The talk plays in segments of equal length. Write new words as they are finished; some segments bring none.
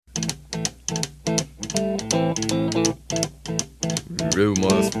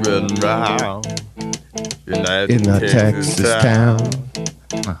rumors spreading round in the Texas town.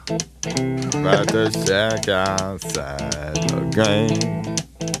 About to shack outside the game.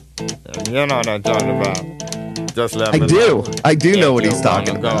 And you know what I'm talking about. Just let me know. I do know what if he's you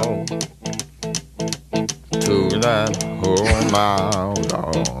talking wanna about. go to that home out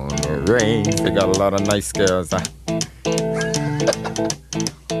on the range. They got a lot of nice girls.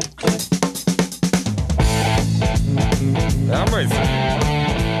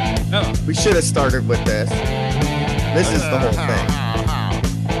 We should have started with this. This is the whole thing.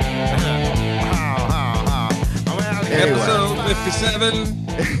 Episode 57.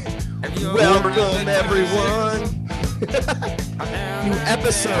 Welcome, everyone. To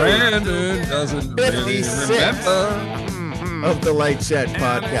episode Brandon doesn't really 56 remember. of the Light Shed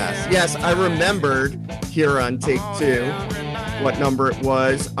podcast. Yes, I remembered here on take 2 what number it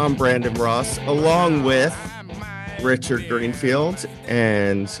was. I'm Brandon Ross, along with Richard Greenfield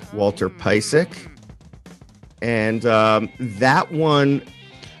and Walter Pisick. And that one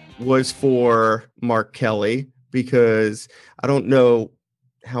was for Mark Kelly, because I don't know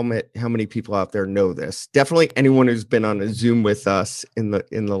how many people out there know this. Definitely anyone who's been on a Zoom with us in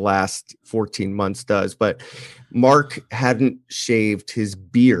the last 14 months does. But Mark hadn't shaved his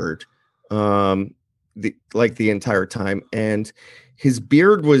beard the entire time, and his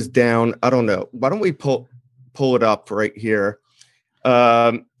beard was down. I don't know. Why don't we pull it up right here?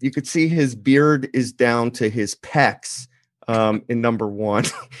 You could see his beard is down to his pecs in number 1.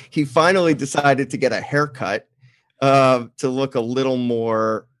 He finally decided to get a haircut to look a little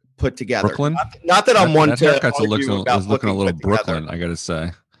more put together. Brooklyn? Not that I'm one that to haircut's argue about looking a little put together. Brooklyn, I gotta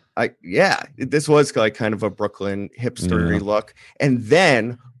say. This was like kind of a Brooklyn hipstery look. And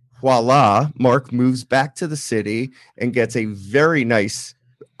then voila, Mark moves back to the city and gets a very nice,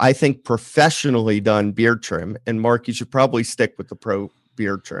 I think, professionally done beard trim. And Mark, you should probably stick with the pro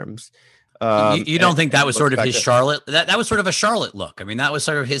beard trims. You don't think that was sort of his Charlotte? That was sort of a Charlotte look. I mean, that was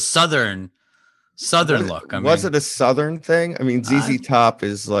sort of his southern look. Was it a southern thing? I mean, ZZ Top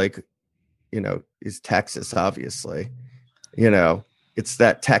is like, is Texas, obviously. It's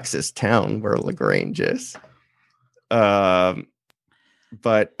that Texas town where LaGrange is. But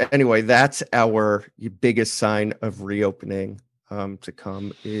anyway, that's our biggest sign of reopening to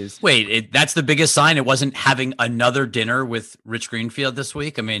come is... Wait, that's the biggest sign? It wasn't having another dinner with Rich Greenfield this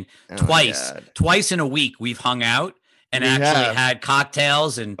week? I mean, twice in a week we've hung out and had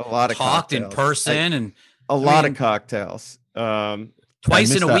cocktails and talked in person and a lot of cocktails.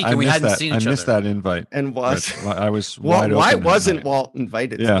 Twice in a week, and we hadn't seen each other. I missed that invite. And I was why wasn't Walt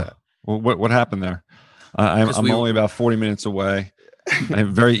invited to that? Well, what happened there? I'm only about 40 minutes away.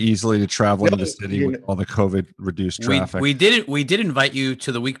 I'm very easily to travel into the city with all the COVID reduced traffic. We did invite you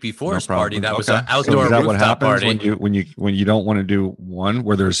to the week before's party. That was an outdoor so is that rooftop what happens party. when you don't want to do one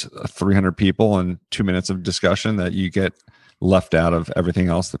where there's 300 people and 2 minutes of discussion, that you get left out of everything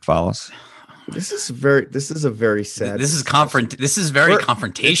else that follows? This is a very sad. This is confrontational.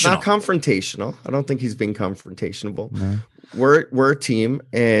 It's not confrontational. I don't think he's being confrontational. No. We're a team,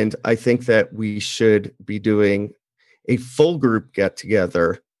 and I think that we should be doing a full group get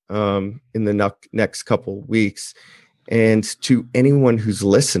together in the next couple of weeks. And to anyone who's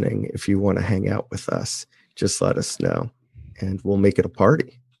listening, if you want to hang out with us, just let us know, and we'll make it a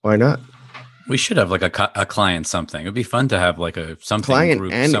party. Why not? We should have like a client something. It'd be fun to have like a something client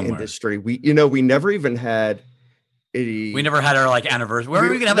group and somewhere. Industry. We never even had we never had our like anniversary. Where were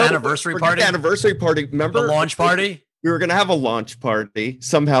we gonna have an anniversary party? Anniversary party. Remember the launch party? We were gonna have a launch party.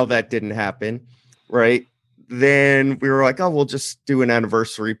 Somehow that didn't happen, right? Then we were like, oh, we'll just do an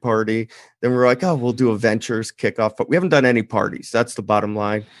anniversary party. Then we were like, oh, we'll do a ventures kickoff. But we haven't done any parties. That's the bottom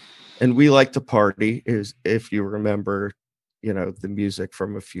line. And we like to party, is if you remember, the music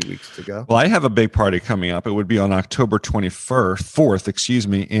from a few weeks ago. Well, I have a big party coming up. It would be on October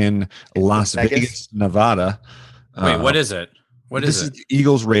 4th, in Las Vegas, Nevada. Wait, what is it? This is the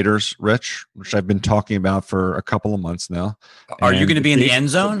Eagles Raiders, Rich, which I've been talking about for a couple of months now. Are you going to be in the end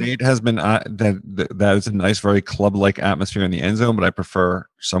zone? The date has been that is a nice, very club-like atmosphere in the end zone, but I prefer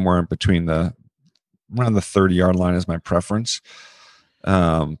somewhere in between around the 30-yard line is my preference.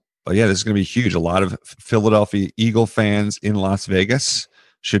 But yeah, this is going to be huge. A lot of Philadelphia Eagle fans in Las Vegas.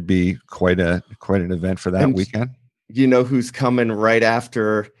 Should be quite an event for that weekend. You know who's coming right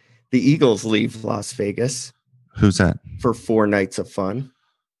after the Eagles leave Las Vegas? Who's that? For 4 nights of fun.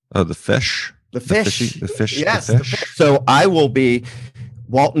 Oh, the fish. The fish. Yes. The fish. So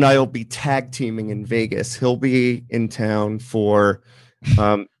Walt and I will be tag teaming in Vegas. He'll be in town for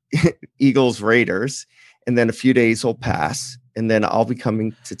Eagles Raiders, and then a few days will pass, and then I'll be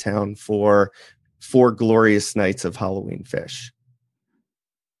coming to town for 4 glorious nights of Halloween fish.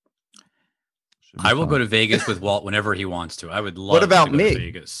 I will go to Vegas with Walt whenever he wants to. I would love what about to go me? to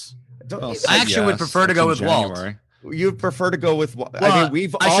Vegas. I actually would prefer to go with Walt. You'd prefer to go with Walt. Well, I mean,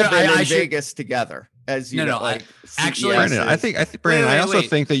 we've all been in Vegas together. As you know, actually, Brandon, I think Brandon, I also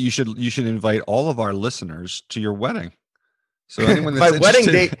think that you should invite all of our listeners to your wedding. So anyone that's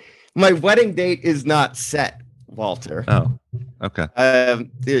my wedding date is not set, Walter. Oh, okay.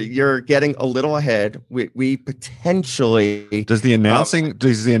 You're getting a little ahead. We potentially does the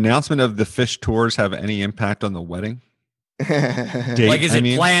announcement of the fish tours have any impact on the wedding? Date, like, is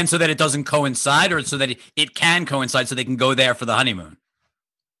it planned so that it doesn't coincide, or so that it can coincide so they can go there for the honeymoon?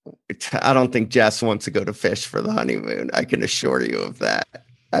 I don't think Jess wants to go to Fish for the honeymoon. I can assure you of that.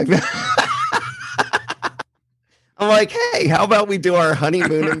 I'm like, hey, how about we do our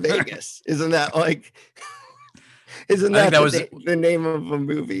honeymoon in Vegas? Isn't that the name of a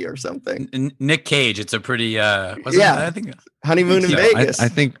movie or something? Nick Cage. It's a pretty I think honeymoon in Vegas. I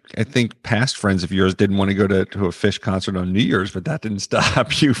think past friends of yours didn't want to go to a Fish concert on New Year's, but that didn't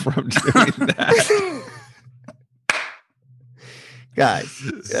stop you from doing that. Guys,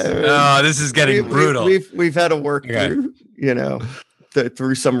 this is getting brutal. We've had to work through,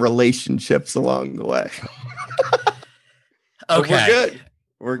 through some relationships along the way. Okay,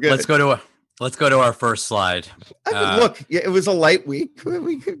 we're good. Let's go to our first slide. Look, it was a light week.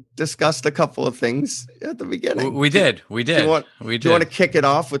 We discussed a couple of things at the beginning. We did. Do you want to kick it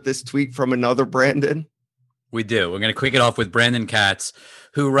off with this tweet from another Brandon? We do. We're going to kick it off with Brandon Katz,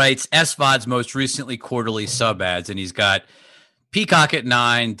 who writes SVOD's most recently quarterly sub ads, and he's got Peacock at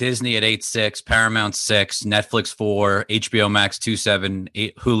 9, Disney at 8.6, Paramount 6, Netflix 4, HBO Max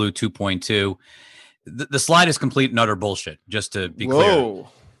 2.7, Hulu 2.2. The slide is complete and utter bullshit, just to be clear.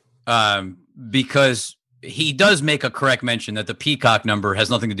 Because he does make a correct mention that the Peacock number has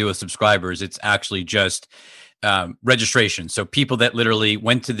nothing to do with subscribers. It's actually just registration. So people that literally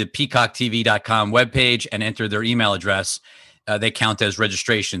went to the peacocktv.com webpage and entered their email address, they count as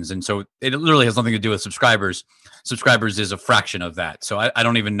registrations. And so it literally has nothing to do with subscribers. Subscribers is a fraction of that. So I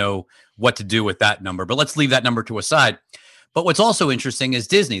don't even know what to do with that number, but let's leave that number to a side. But what's also interesting is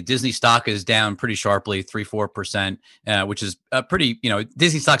Disney. Disney stock is down pretty sharply, 3-4%, which is pretty,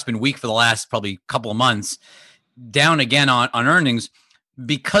 Disney stock's been weak for the last probably couple of months, down again on earnings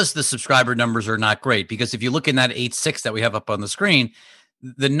because the subscriber numbers are not great. Because if you look in that 8.6 that we have up on the screen,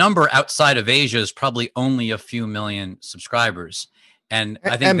 the number outside of Asia is probably only a few million subscribers. And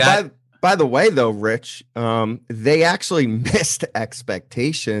I think by the way, though, Rich, they actually missed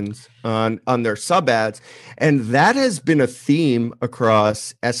expectations on their sub ads. And that has been a theme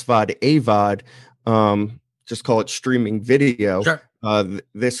across SVOD, AVOD, just call it streaming video,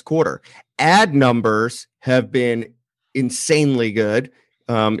 this quarter. Ad numbers have been insanely good.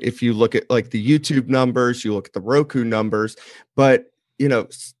 If you look at like the YouTube numbers, you look at the Roku numbers, but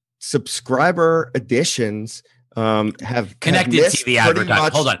subscriber additions have connected TV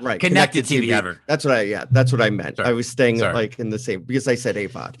advertising. Hold on, right? Connected TV advertising. That's what I meant. Sorry. I was staying like in the same because I said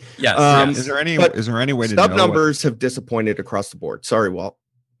AVOD. Yes. Is there any way to sub know numbers have disappointed across the board? Sorry, Walt.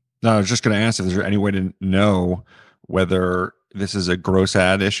 No, I was just going to ask if there's any way to know whether this is a gross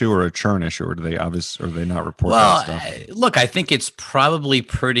ad issue or a churn issue, or do they not report that stuff? Look, I think it's probably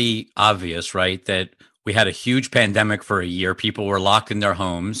pretty obvious, right, that we had a huge pandemic for a year. People were locked in their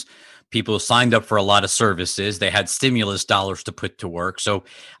homes. People signed up for a lot of services. They had stimulus dollars to put to work. So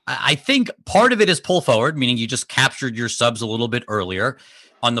I think part of it is pull forward, meaning you just captured your subs a little bit earlier.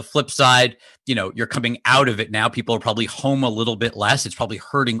 On the flip side, you're coming out of it now. People are probably home a little bit less. It's probably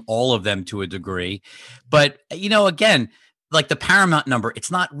hurting all of them to a degree. But, again, like the Paramount number,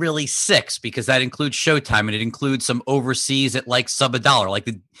 it's not really 6 because that includes Showtime and it includes some overseas at like sub $1. Like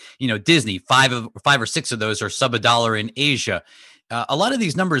Disney, 5 or 6 of those are sub $1 in Asia. A lot of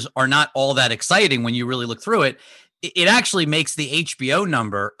these numbers are not all that exciting when you really look through it. It actually makes the HBO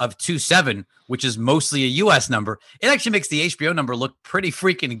number of 2.7, which is mostly a US number. It actually makes the HBO number look pretty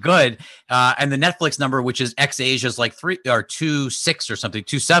freaking good. And the Netflix number, which is ex-Asia, is like 3 or 2.6 or something,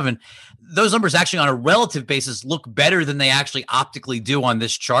 2.7. Those numbers actually on a relative basis look better than they actually optically do on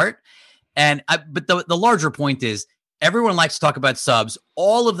this chart. But the larger point is, everyone likes to talk about subs.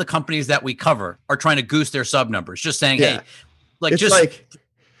 All of the companies that we cover are trying to goose their sub numbers, just saying, hey, like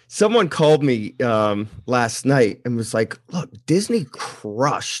someone called me last night and was like, look, Disney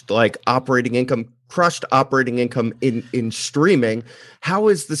crushed operating income in streaming. How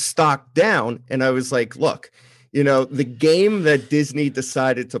is the stock down? And I was like, look, the game that Disney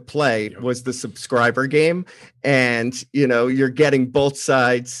decided to play was the subscriber game. And, you're getting both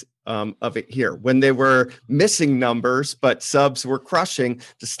sides of it here. When they were missing numbers, but subs were crushing,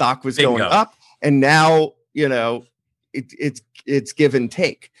 the stock was going up. And now, it's give and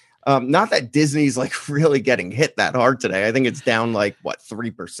take. Not that Disney's like really getting hit that hard today. I think it's down like what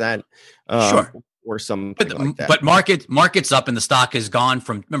 3%, sure, or something like that. But market's up, and the stock has gone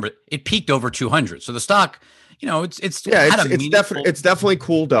from. Remember, it peaked over 200. So the stock, it's definitely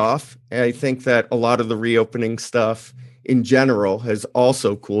cooled off. And I think that a lot of the reopening stuff in general has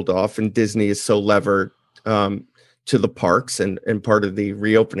also cooled off, and Disney is so levered to the parks, and part of the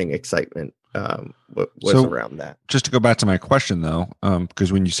reopening excitement was around that. Just to go back to my question though,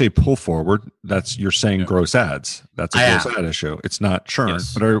 because when you say pull forward, you're saying gross ads. That's a gross ad issue. It's not churn.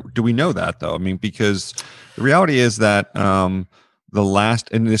 Yes. But do we know that though? I mean, because the reality is that the last,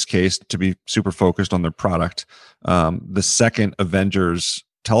 in this case, to be super focused on their product, the second Avengers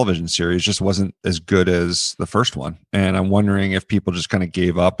television series just wasn't as good as the first one, and I'm wondering if people just kind of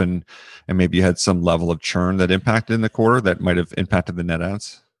gave up and maybe you had some level of churn that impacted in the quarter that might have impacted the net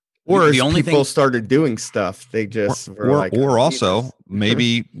ads. Or the only people started doing stuff, they just or also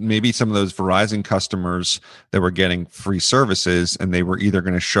maybe some of those Verizon customers that were getting free services, and they were either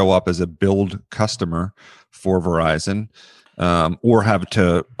going to show up as a billed customer for Verizon, or have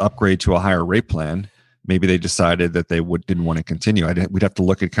to upgrade to a higher rate plan. Maybe they decided that they didn't want to continue. We'd have to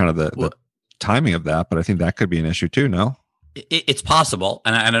look at kind of the timing of that, but I think that could be an issue too. No, it's possible,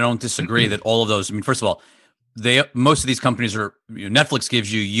 and I don't disagree that all of those. I mean, first of all, most of these companies are, Netflix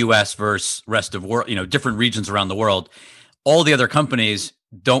gives you U.S. versus rest of world, different regions around the world. All the other companies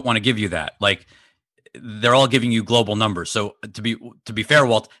don't want to give you that. Like, they're all giving you global numbers. So to be fair,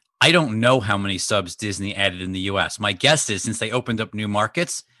 Walt, I don't know how many subs Disney added in the U.S. My guess is, since they opened up new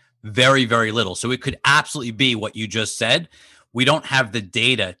markets, very, very little. So it could absolutely be what you just said. We don't have the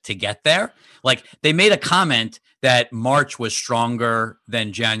data to get there. Like, they made a comment that March was stronger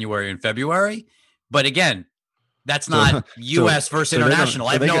than January and February. But again, that's not U.S. versus international.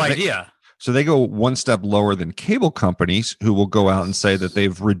 I have no idea. So they go one step lower than cable companies, who will go out and say that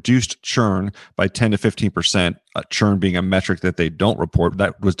they've reduced churn by 10 to 15%, churn being a metric that they don't report.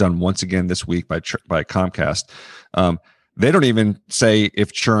 That was done once again this week by Comcast. They don't even say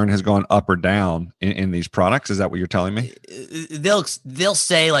if churn has gone up or down in these products. Is that what you're telling me? They'll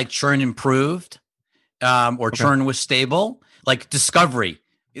say like churn improved, or churn was stable. Like Discovery.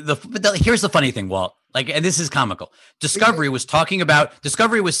 Here's the funny thing, Walt. And this is comical. Discovery was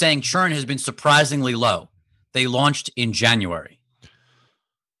saying churn has been surprisingly low. They launched in January.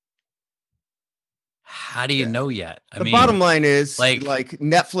 How do you know yet? The bottom line is like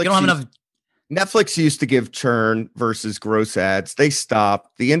Netflix. You don't have enough. Netflix used to give churn versus gross ads. They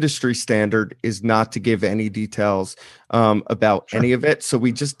stopped. The industry standard is not to give any details about any of it. So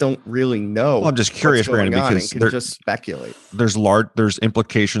we just don't really know. Well, I'm just curious, Brandon, because can just speculate. There's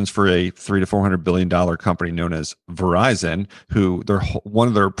implications for a $300 to $400 billion company known as Verizon, who one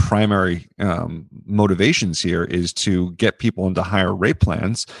of their primary motivations here is to get people into higher rate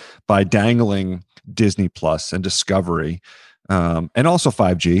plans by dangling Disney Plus and Discovery. And also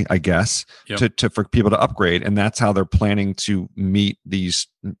 5G, I guess, for people to upgrade. And that's how they're planning to meet these,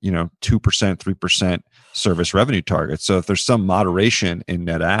 2%, 3% service revenue targets. So if there's some moderation in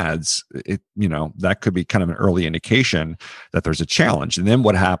net ads, that could be kind of an early indication that there's a challenge. And then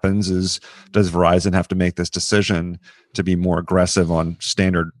what happens is, does Verizon have to make this decision to be more aggressive on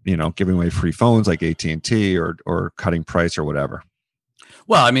standard, giving away free phones like AT&T or cutting price or whatever?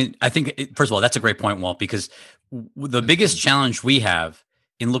 Well, I mean, I think, first of all, that's a great point, Walt, because the biggest challenge we have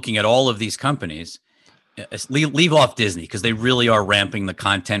in looking at all of these companies, leave off Disney because they really are ramping the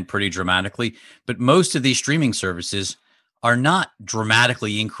content pretty dramatically. But most of these streaming services are not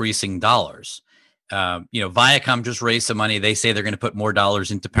dramatically increasing dollars. Viacom just raised some money. They say they're going to put more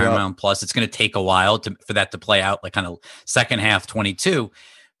dollars into Paramount Plus. It's going to take a while for that to play out, like kind of second half 22.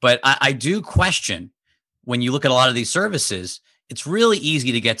 But I do question, when you look at a lot of these services, it's really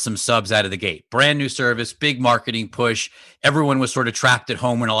easy to get some subs out of the gate. Brand new service, big marketing push. Everyone was sort of trapped at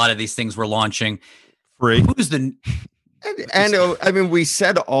home when a lot of these things were launching. Free. Who's the? And we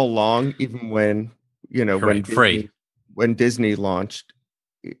said all along, even when when Disney launched,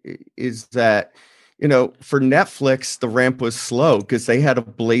 is that for Netflix the ramp was slow because they had to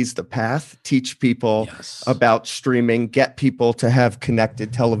blaze the path, teach people about streaming, get people to have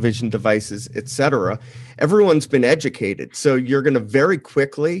connected television devices, etc. Everyone's been educated, so you're going to very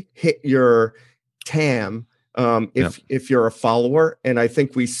quickly hit your TAM if you're a follower. And I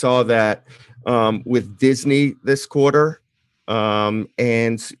think we saw that with Disney this quarter, and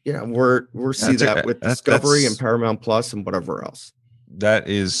we're see that with Discovery and Paramount Plus and whatever else. That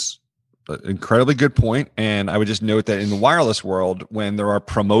is an incredibly good point. And I would just note that in the wireless world, when there are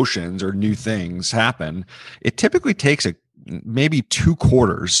promotions or new things happen, it typically takes maybe 2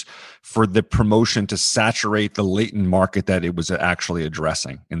 quarters for the promotion to saturate the latent market that it was actually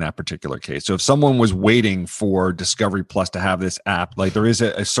addressing in that particular case. So if someone was waiting for Discovery Plus to have this app, like there is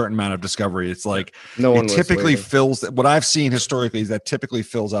a certain amount of discovery. It's like it typically fills. What I've seen historically is that typically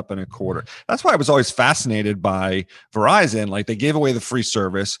fills up in a quarter. That's why I was always fascinated by Verizon. Like they gave away the free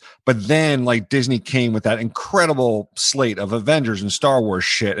service, but then like Disney came with that incredible slate of Avengers and Star Wars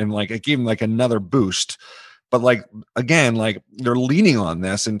shit, and like it gave them like another boost. But like, again, like they're leaning on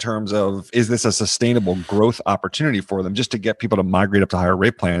this in terms of, is this a sustainable growth opportunity for them just to get people to migrate up to higher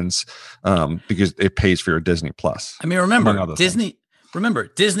rate plans because it pays for your Disney Plus? I mean, remember, Disney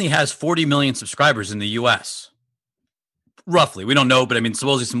has 40 million subscribers in the US. Roughly. We don't know, but I mean,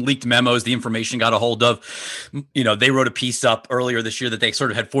 supposedly some leaked memos, the information got a hold of, they wrote a piece up earlier this year that they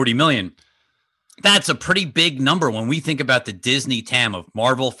sort of had 40 million. That's a pretty big number when we think about the Disney TAM of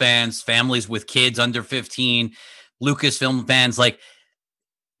Marvel fans, families with kids under 15, Lucasfilm fans. Like,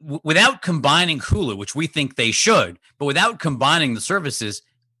 without combining Hulu, which we think they should, but without combining the services,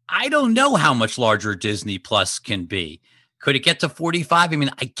 I don't know how much larger Disney Plus can be. Could it get to 45? I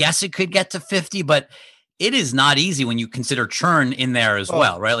mean, I guess it could get to 50, but it is not easy when you consider churn in there as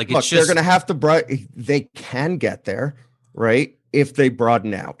well, right? Like, it's they're going to have to. They can get there, right? If they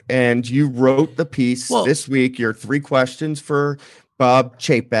broaden out. And you wrote the piece this week, your 3 questions for Bob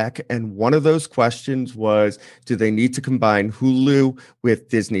Chapek. And one of those questions was, do they need to combine Hulu with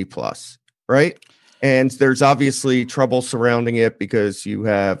Disney Plus? Right. And there's obviously trouble surrounding it because you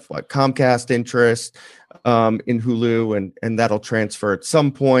have like Comcast interest in Hulu and that'll transfer at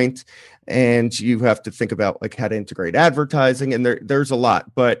some point. And you have to think about like how to integrate advertising. And there's a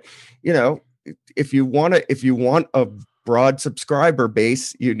lot, but if you want a broad subscriber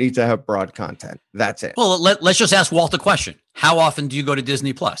base, you need to have broad content. That's it. Well, let's just ask Walt a question. How often do you go to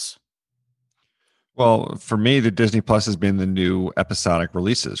Disney Plus? Well, for me, the Disney Plus has been the new episodic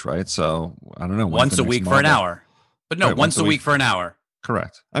releases, right? So I don't know. Once a week for an hour. But no, right, once a week for an hour.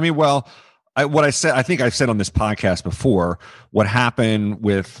 Correct. I mean, I think I've said on this podcast before, what happened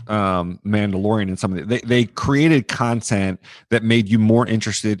with Mandalorian and some of they created content that made you more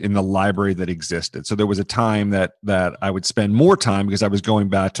interested in the library that existed. So there was a time that I would spend more time because I was going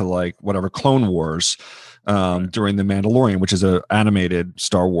back to like whatever Clone Wars during the Mandalorian, which is a animated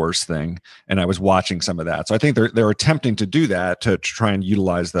Star Wars thing, and I was watching some of that. So I think they're attempting to do that to try and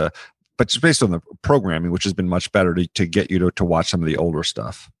utilize but it's based on the programming, which has been much better to get you to watch some of the older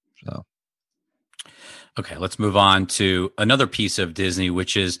stuff. So. Okay, let's move on to another piece of Disney,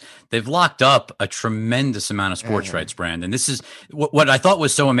 which is they've locked up a tremendous amount of sports rights, Brand. And this is what I thought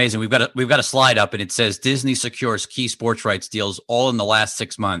was so amazing. We've got a slide up, and it says Disney secures key sports rights deals all in the last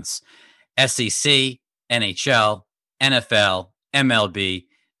 6 months: SEC, NHL, NFL, MLB,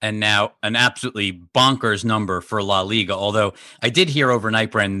 and now an absolutely bonkers number for La Liga. Although I did hear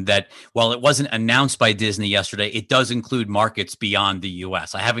overnight, Brendan, that while it wasn't announced by Disney yesterday, it does include markets beyond the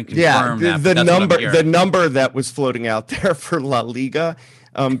U.S. I haven't confirmed that. The number that was floating out there for La Liga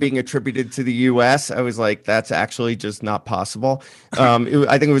being attributed to the U.S., I was like, that's actually just not possible. I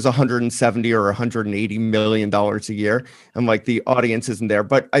think it was 170 or 180 million dollars a year. I'm like, the audience isn't there.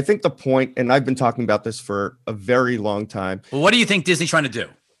 But I think the point, and I've been talking about this for a very long time. Well, what do you think Disney's trying to do?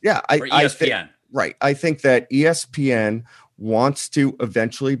 Yeah, ESPN. I think that ESPN wants to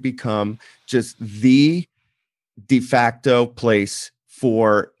eventually become just the de facto place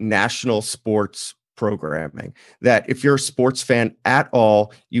for national sports programming. That if you're a sports fan at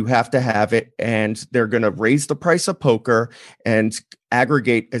all, you have to have it, and they're going to raise the price of poker and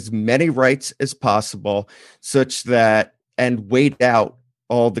aggregate as many rights as possible, such that and wait out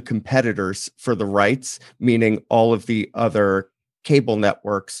all the competitors for the rights, meaning all of the other cable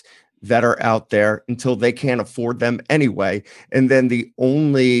networks that are out there until they can't afford them anyway. And then the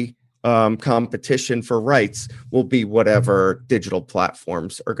only competition for rights will be whatever digital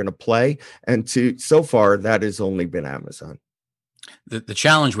platforms are going to play. And so far, that has only been Amazon. The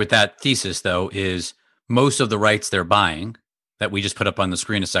challenge with that thesis, though, is most of the rights they're buying that we just put up on the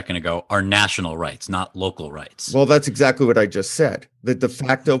screen a second ago are national rights, not local rights. Well, that's exactly what I just said. The de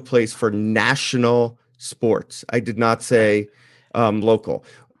facto place for national sports. I did not say local.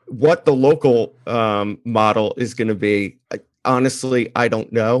 What the local model is going to be, honestly, I don't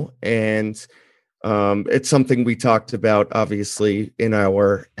know. And it's something we talked about, obviously, in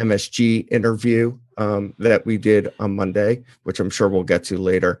our MSG interview that we did on Monday, which I'm sure we'll get to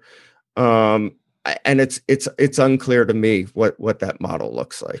later. And it's unclear to me what that model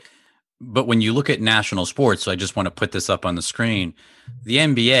looks like. But when you look at national sports, so I just want to put this up on the screen, the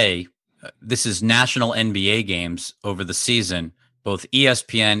NBA, this is national NBA games over the season, both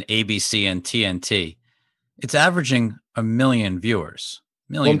ESPN, ABC, and TNT. It's averaging 1 million viewers.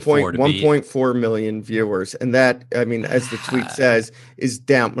 1.4 million viewers, and that, I mean, as the tweet says, is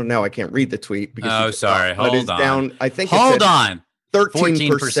down. Well, now I can't read the tweet because hold on. Down. I think hold on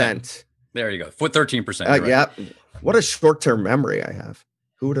 13%. There you go. 13%. Right. Yeah. What a short-term memory I have.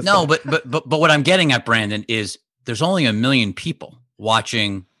 Who would have? No, but what I'm getting at, Brandon, is there's only 1 million people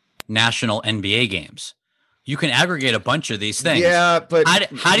watching national NBA games. You can aggregate a bunch of these things. Yeah, but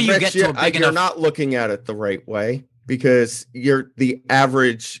how do you get to a big enough? You're not looking at it the right way, because the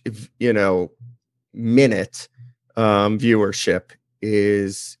average, minute viewership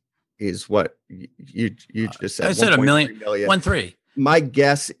is what you just said. I said 1 million. 1.3. My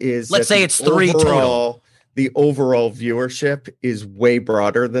guess is, let's say it's 3 total. The overall viewership is way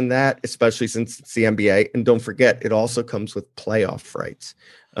broader than that, especially since it's the NBA. And don't forget, it also comes with playoff rights,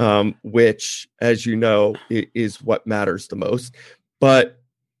 which, as you know, is what matters the most. But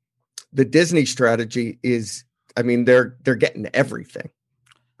the Disney strategy is, I mean, they're getting everything,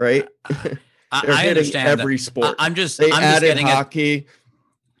 right? I understand every sport. I'm just added hockey,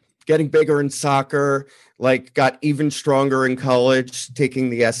 getting bigger in soccer, like got even stronger in college,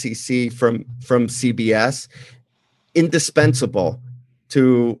 taking the SEC from CBS. Indispensable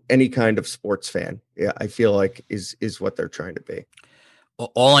to any kind of sports fan. Yeah, I feel like is what they're trying to be.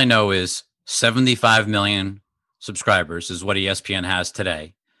 Well, all I know is 75 million subscribers is what ESPN has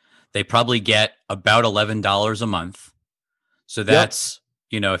today. They probably get about $11 a month. So that's,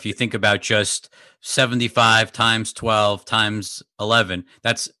 if you think about just 75 times 12 times 11,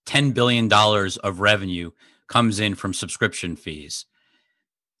 that's $10 billion of revenue comes in from subscription fees.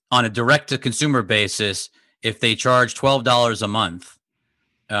 On a direct-to-consumer basis, if they charge $12 a month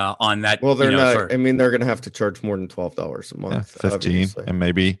on that... Well, they're not... they're going to have to charge more than $12 a month. 15, obviously. And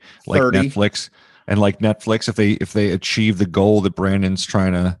maybe like 30. Netflix. And like Netflix, if they achieve the goal that Brandon's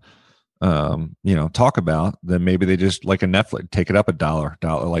trying to talk about, then maybe they just, like a Netflix, take it up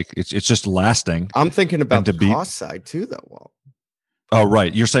 $1. Like it's just lasting. I'm thinking about the cost side too, though. Walt. Oh,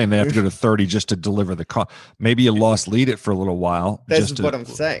 right. You're saying they have to go to 30 just to deliver the cost. Maybe you lead it for a little while. That's what I'm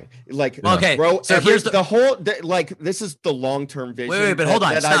saying. Like, okay. So here's the whole, this is the long-term vision. Wait, but hold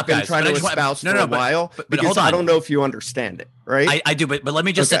on. That I've been trying to espouse for a while. But hold on. I don't know if you understand it, right? I do, but let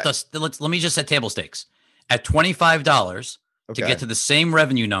me just let me just set table stakes at $25 to get to the same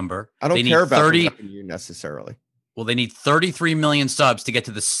revenue number. I don't care about the revenue necessarily. Well, they need 33 million subs to get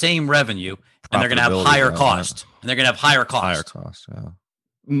to the same revenue, and they're going to have higher cost. And they're going to have higher cost. Higher cost, yeah.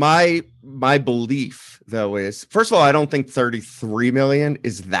 My belief, though, is, first of all, I don't think 33 million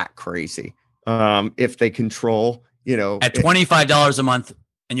is that crazy. If they control, at $25 a month,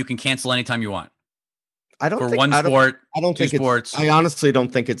 and you can cancel anytime you want. I don't think sports. I honestly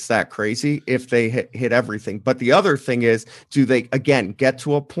don't think it's that crazy if they hit everything. But the other thing is, do they again get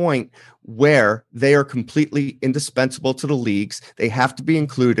to a point where they are completely indispensable to the leagues? They have to be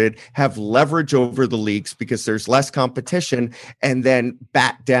included, have leverage over the leagues because there's less competition, and then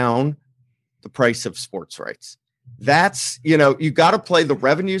bat down the price of sports rights. That's, you got to play the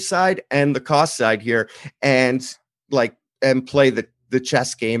revenue side and the cost side here, and play the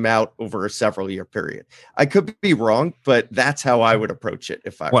chess game out over a several-year period. I could be wrong, but that's how I would approach it.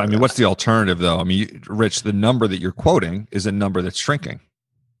 What's the alternative, though? I mean, Rich, the number that you're quoting is a number that's shrinking.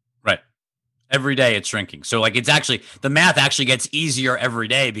 Right. Every day it's shrinking. So, it's actually, the math actually gets easier every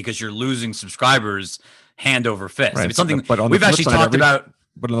day because you're losing subscribers hand over fist. Right. It's something we've actually talked about.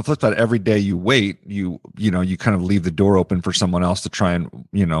 But on the flip side, every day you wait, you kind of leave the door open for someone else to try and,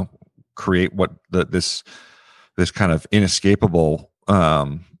 create what this kind of inescapable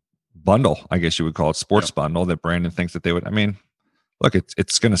bundle, I guess you would call it, sports bundle that Brandon thinks that they would. I mean, look,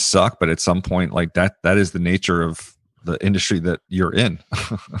 it's going to suck, but at some point, that is the nature of the industry that you're in.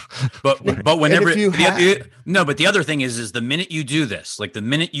 but whenever but the other thing is the minute you do this, like the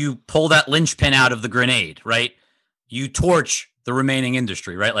minute you pull that linchpin out of the grenade, right, you torch the remaining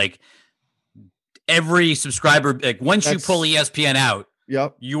industry, right? Like every subscriber, once you pull ESPN out,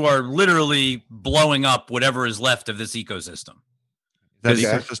 you are literally blowing up whatever is left of this ecosystem. That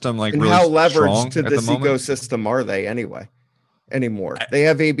ecosystem, and really how leveraged to this ecosystem are they anymore? They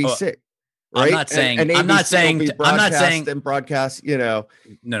have ABC, right? I'm not saying and broadcast. No.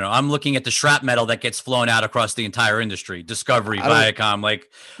 I'm looking at the shrapnel that gets flown out across the entire industry. Discovery, Viacom,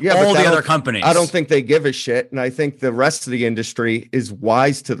 all the other companies. I don't think they give a shit, and I think the rest of the industry is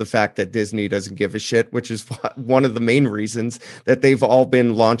wise to the fact that Disney doesn't give a shit, which is one of the main reasons that they've all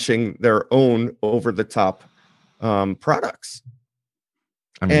been launching their own over-the-top products.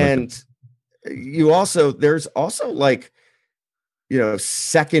 And there's also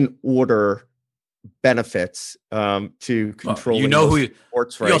second order benefits to controlling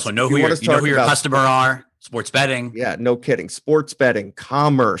sports rights. You also know who your customer are. Sports betting. Yeah, no kidding. Sports betting,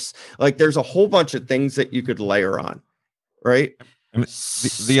 commerce. Like there's a whole bunch of things that you could layer on, right? I mean,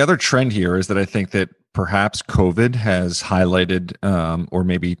 the other trend here is that I think that perhaps COVID has highlighted or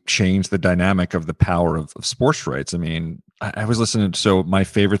maybe changed the dynamic of the power of sports rights. I mean, I was listening to, so my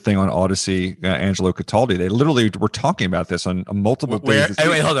favorite thing on Odyssey, Angelo Cataldi, they literally were talking about this on multiple days.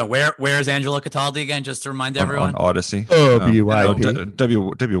 Wait, hold on. Where is Angelo Cataldi again? Just to remind everyone. On Odyssey. WIP. WIP.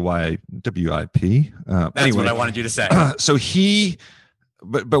 That's anyway, what I wanted you to say. So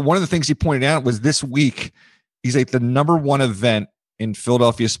but one of the things he pointed out was this week, he's like, the number one event in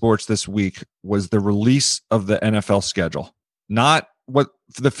Philadelphia sports this week was the release of the NFL schedule, not what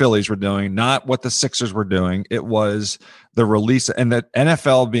the Phillies were doing, not what the Sixers were doing. It was the release, and the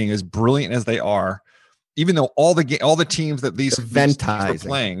NFL being as brilliant as they are, even though all the teams that these teams are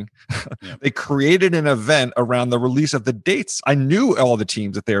playing, they created an event around the release of the dates. I knew all the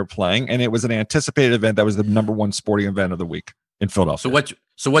teams that they were playing, and it was an anticipated event that was the number one sporting event of the week in Philadelphia.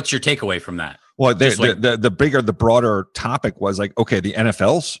 So what's your takeaway from that? Well, the broader topic was like, okay, the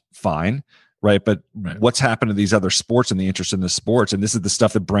NFL's fine, right? But what's happened to these other sports and the interest in the sports? And this is the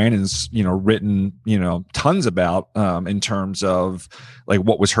stuff that Brandon's, written, tons about in terms of like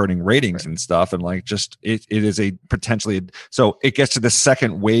what was hurting ratings and stuff. And like, just, it is a potentially, so it gets to the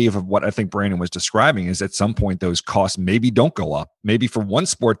second wave of what I think Brandon was describing is at some point, those costs maybe don't go up. Maybe for one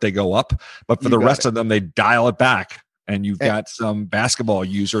sport, they go up, but for the rest of them, they dial it back. And you've got some basketball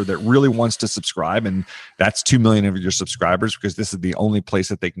user that really wants to subscribe, and that's 2 million of your subscribers because this is the only place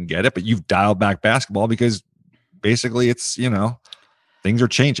that they can get it. But you've dialed back basketball because basically it's, things are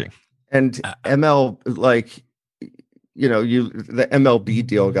changing. And ML, like, the MLB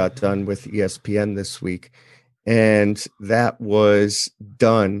deal got done with ESPN this week, and that was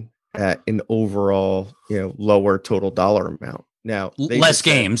done at an overall, lower total dollar amount. Now less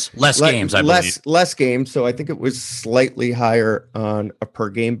games, I believe. Less games. So I think it was slightly higher on a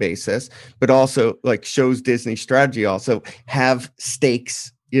per game basis, but also like shows Disney strategy also have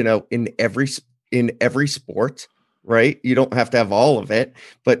stakes, in every sport, right? You don't have to have all of it,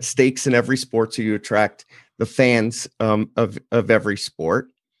 but stakes in every sport so you attract the fans of every sport.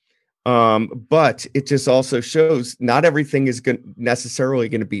 But it just also shows not everything is necessarily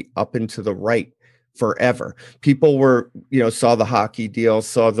going to be up and to the right forever. People were, saw the hockey deal,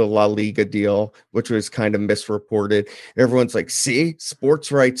 saw the La Liga deal, which was kind of misreported. Everyone's like, see, sports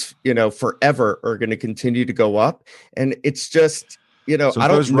rights, forever are going to continue to go up. And it's just, so I don't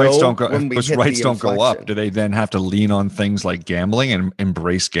know. Those rights don't go up. Do they then have to lean on things like gambling and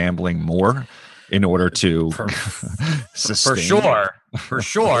embrace gambling more in order to sustain? For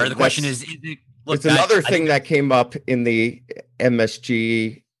sure. The question is it's another thing that came up in the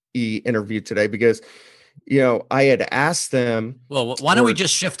MSG interview today because I had asked them. Well, why don't we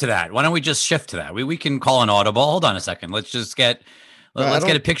just shift to that? We can call an audible. Hold on a second. Let's just get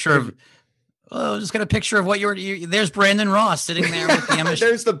a picture of. Just get a picture of what there's Brandon Ross sitting there with the MSG.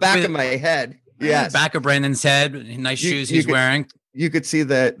 There's the back of my head. Yes, back of Brandon's head. Nice shoes he's wearing. You could see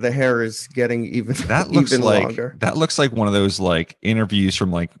that the hair is getting even longer. That looks like one of those like interviews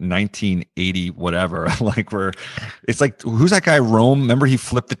from like 1980, whatever. Like where it's like, who's that guy? Rome? Remember he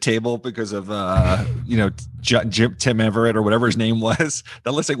flipped the table because of Tim Everett or whatever his name was.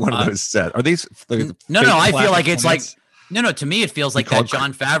 That looks like one of those sets. Are these? No. I feel like it's like. No. To me, it feels like that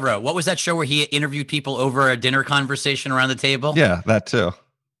Jon Favreau. What was that show where he interviewed people over a dinner conversation around the table? Yeah, that too.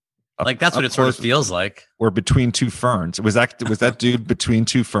 Like that's what it sort of feels like. Or between two ferns. Was that dude between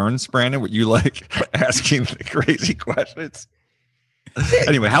two ferns, Brandon? Were you like asking the crazy questions?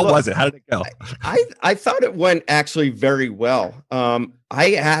 Anyway, how was it? How did it go? I thought it went actually very well.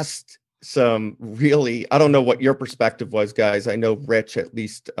 I asked some really, I don't know what your perspective was, guys. I know Rich at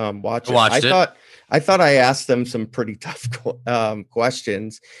least watched it. I thought I asked them some pretty tough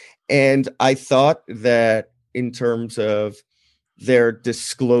questions, and I thought that in terms of their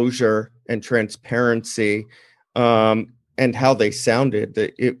disclosure and transparency, and how they sounded,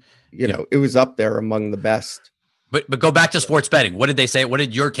 that it was up there among the best. But go back to sports betting. What did they say? What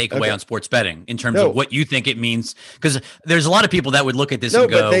did your takeaway on sports betting in terms of what you think it means? Because there's a lot of people that would look at this and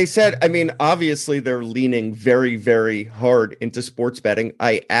go. But they said, obviously they're leaning very, very hard into sports betting.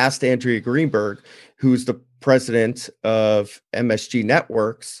 I asked Andrea Greenberg, who's the president of MSG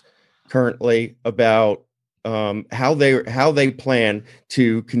Networks currently, about how they plan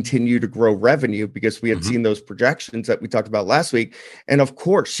to continue to grow revenue, because we had seen those projections that we talked about last week. And of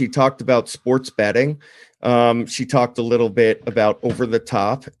course, she talked about sports betting. She talked a little bit about over the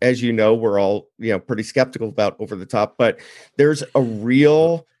top. As you know, we're all, pretty skeptical about over the top, but there's a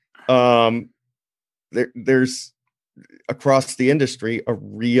real, there's across the industry, a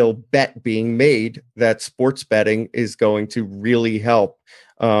real bet being made that sports betting is going to really help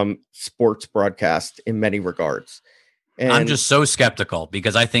sports broadcast in many regards. And I'm just so skeptical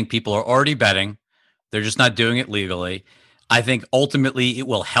because I think people are already betting. They're just not doing it legally. I think ultimately it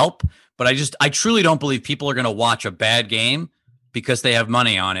will help, but I truly don't believe people are going to watch a bad game because they have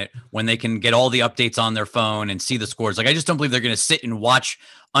money on it when they can get all the updates on their phone and see the scores. Like, I just don't believe they're going to sit and watch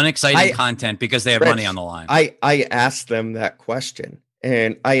unexciting content because they have money on the line. I asked them that question,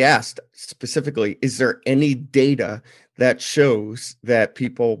 and I asked specifically, is there any data that shows that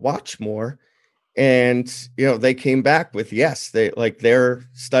people watch more? And, they came back with, yes, they like their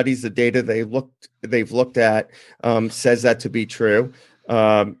studies, the data they've looked at says that to be true.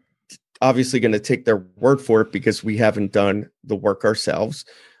 Obviously going to take their word for it because we haven't done the work ourselves.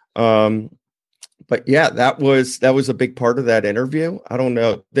 But yeah, that was a big part of that interview. I don't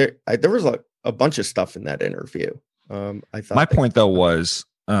know. There was a bunch of stuff in that interview. I thought my point though was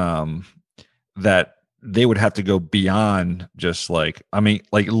that they would have to go beyond just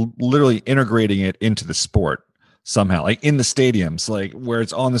literally integrating it into the sport somehow, like in the stadiums, like where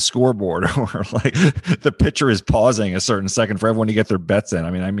it's on the scoreboard or like the pitcher is pausing a certain second for everyone to get their bets in.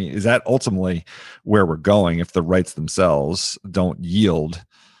 I mean, is that ultimately where we're going if the rights themselves don't yield?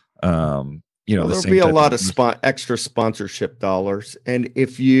 There'll be a lot of extra sponsorship dollars. And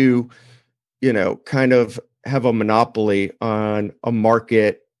if you kind of have a monopoly on a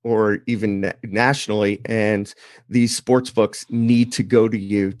market or even nationally, and these sports books need to go to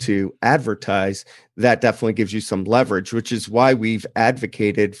you to advertise, that definitely gives you some leverage, which is why we've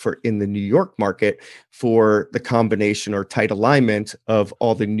advocated for in the New York market for the combination or tight alignment of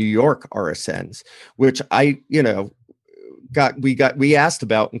all the New York RSNs, which we asked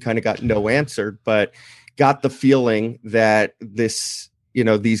about and kind of got no answer, but got the feeling that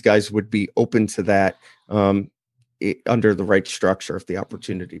these guys would be open to that under the right structure if the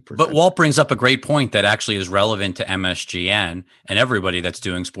opportunity presents. But Walt brings up a great point that actually is relevant to MSGN and everybody that's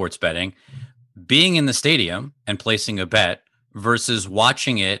doing sports betting. Being in the stadium and placing a bet versus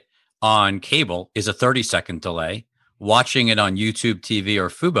watching it on cable is a 30-second delay. Watching it on YouTube TV or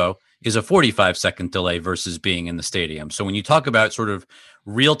Fubo is a 45-second delay versus being in the stadium. So when you talk about sort of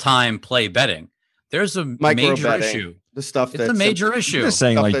real-time play betting, there's a major issue. The stuff it's a major issue. I'm just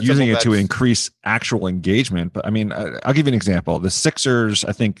saying, like using it to increase actual engagement. But I mean, I'll give you an example. The Sixers,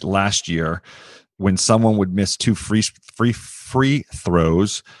 I think last year, when someone would miss two free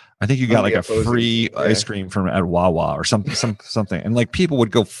throws, I think you got like a free ice cream from at Wawa or something, and like people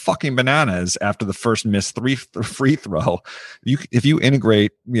would go fucking bananas after the first missed free throw. If you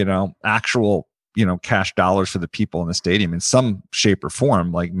integrate, actual cash dollars for the people in the stadium in some shape or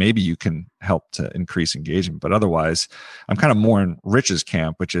form, like maybe you can help to increase engagement. But otherwise, I'm kind of more in Rich's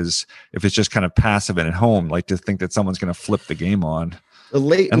camp, which is if it's just kind of passive and at home, like to think that someone's going to flip the game on. The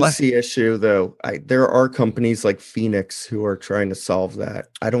latency issue, though, there are companies like Phoenix who are trying to solve that.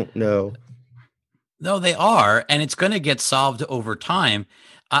 I don't know. No, they are, and it's going to get solved over time.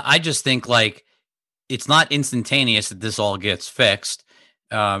 I just think like it's not instantaneous that this all gets fixed.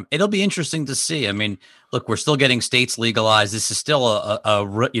 It'll be interesting to see. I mean, look, we're still getting states legalized. This is still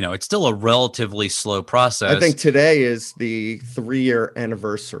it's still a relatively slow process. I think today is the 3-year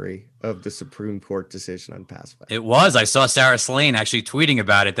anniversary of the Supreme Court decision on PassFact. It was. I saw Sarah Slane actually tweeting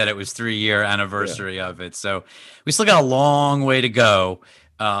about it, that it was 3-year anniversary of it. So we still got a long way to go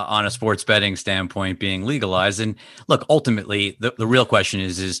on a sports betting standpoint being legalized. And look, ultimately, the real question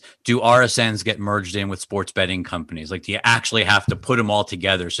is do RSNs get merged in with sports betting companies? Like, do you actually have to put them all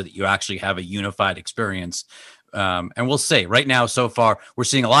together so that you actually have a unified experience? And we'll see. Right now, so far, we're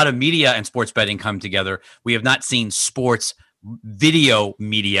seeing a lot of media and sports betting come together. We have not seen sports video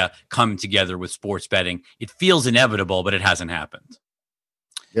media come together with sports betting. It feels inevitable, but it hasn't happened.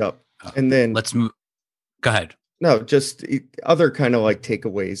 Yep. And then let's move. Go ahead. No, just other kind of like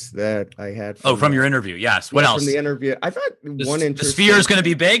takeaways that I had. From your interview. Yes. What else? From the interview. I thought one interesting. The sphere is going to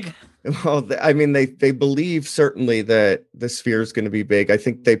be big? Well, I mean, they believe certainly that the sphere is going to be big. I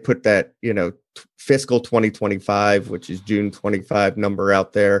think they put that, fiscal 2025, which is June 25 number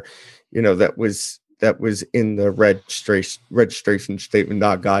out there, that was in the registration statement,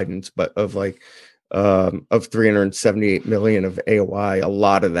 not guidance, but of of 378 million of AOI, a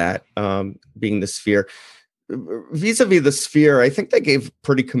lot of that being the sphere. Vis-a-vis the sphere, I think they gave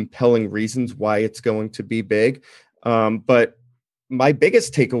pretty compelling reasons why it's going to be big. But my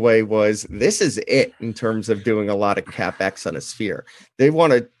biggest takeaway was this is it in terms of doing a lot of CapEx on a sphere. They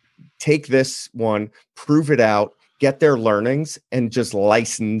want to take this one, prove it out, get their learnings, and just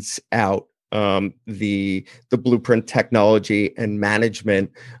license out the blueprint technology and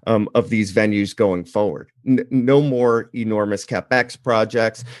management of these venues going forward. No more enormous CapEx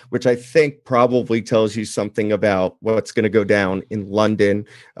projects, which I think probably tells you something about what's going to go down in London.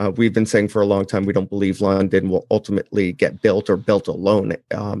 We've been saying for a long time we don't believe London will ultimately get built or built alone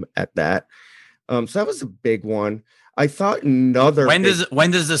at that. So that was a big one. I thought another. When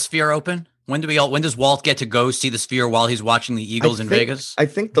does the Sphere open? When does Walt get to go see the Sphere while he's watching the Eagles in Vegas? I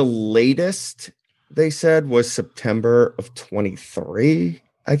think the latest they said was September of 23.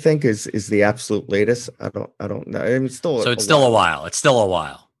 I think is the absolute latest. I don't know. It's still a while. It's still a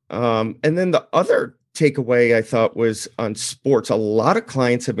while. And then the other takeaway I thought was on sports. A lot of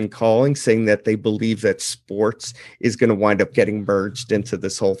clients have been calling saying that they believe that sports is going to wind up getting merged into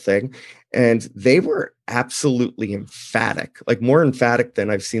this whole thing. And they were absolutely emphatic, like more emphatic than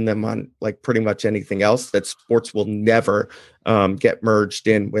I've seen them on like pretty much anything else, that sports will never get merged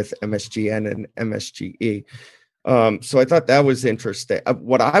in with MSGN and MSGE. So I thought that was interesting.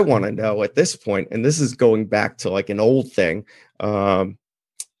 What I want to know at this point, and this is going back to like an old thing that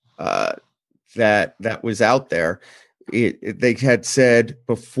was out there, they had said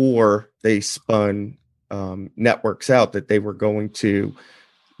before they spun networks out that they were going to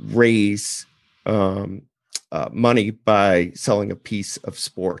raise money by selling a piece of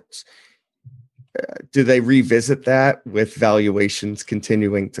sports. Do they revisit that with valuations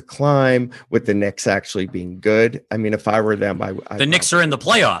continuing to climb, with the Knicks actually being good? I mean, if I were them, the Knicks are in the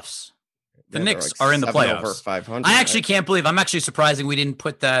playoffs. The Knicks are in the playoffs. Over 500. I actually can't believe. I'm actually surprising we didn't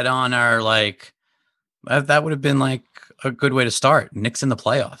put that on our like. That would have been like a good way to start. Knicks in the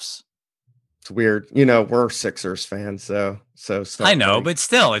playoffs. It's weird. You know, we're Sixers fans, so I know, but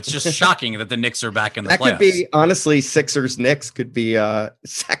still, it's just shocking that the Knicks are back in the playoffs. That could be, honestly, Sixers-Knicks could be a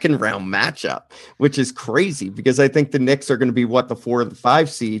second-round matchup, which is crazy because I think the Knicks are going to be, the 4 or the 5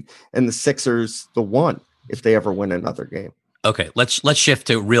 seed, and the Sixers the 1 if they ever win another game. Okay, let's shift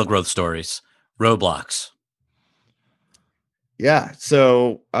to real growth stories. Roblox. Yeah,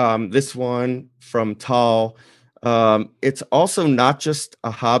 so this one from Tal. It's also not just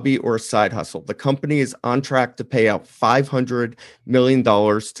a hobby or a side hustle. The company is on track to pay out $500 million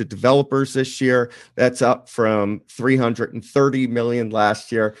to developers this year. That's up from $330 million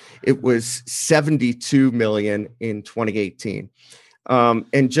last year. It was $72 million in 2018.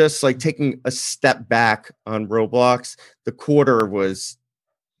 And just like taking a step back on Roblox, the quarter was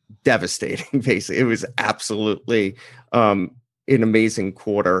devastating. Basically, it was absolutely an amazing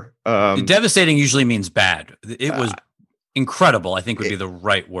quarter. Devastating usually means bad. It was incredible, I think would be the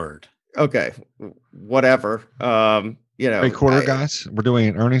right word. Okay, whatever. Great quarter, guys. We're doing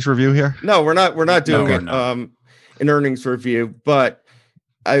an earnings review here. No, we're not doing an earnings review, but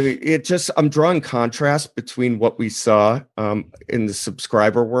I'm drawing contrast between what we saw in the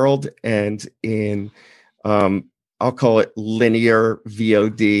subscriber world and in I'll call it linear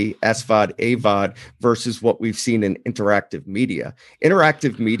VOD, SVOD, AVOD versus what we've seen in interactive media.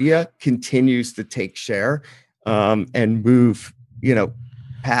 Interactive media continues to take share and move,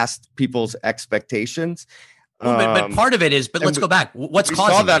 past people's expectations. But part of it is, let's go back. What's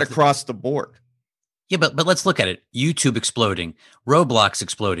causing saw that across the board? Yeah, but let's look at it. YouTube exploding, Roblox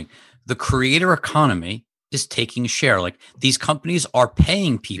exploding. The creator economy is taking share. Like these companies are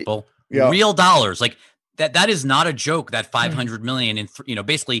paying people real dollars. Like that is not a joke. That 500 million in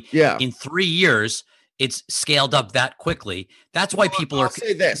in 3 years, it's scaled up that quickly. That's why people are.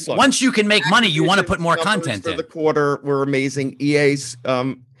 Say this: look, once you can make money, you want to put more content in. The quarter were amazing. EA's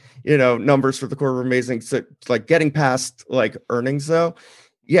numbers for the quarter were amazing. So like getting past like earnings though,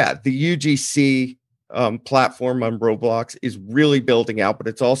 the UGC platform on Roblox is really building out, but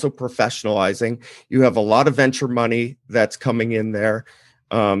it's also professionalizing. You have a lot of venture money that's coming in there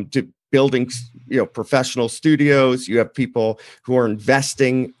to building professional studios. You have people who are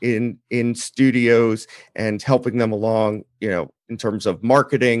investing in studios and helping them along in terms of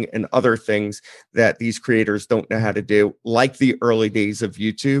marketing and other things that these creators don't know how to do, like the early days of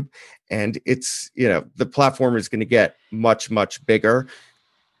YouTube. And it's the platform is going to get much, much bigger.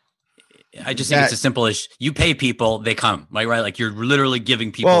 I just think it's as simple as you pay people, they come, right? Like you're literally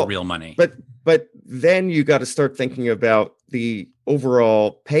giving people real money. But then you got to start thinking about the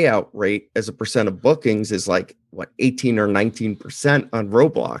overall payout rate as a percent of bookings is like 18 or 19% on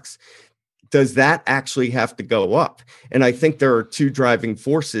Roblox. Does that actually have to go up? And I think there are two driving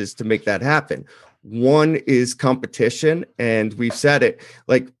forces to make that happen. One is competition, and we've said it,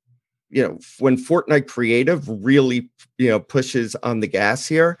 like, when Fortnite Creative really, pushes on the gas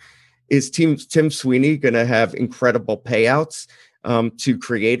here, is Tim Sweeney going to have incredible payouts to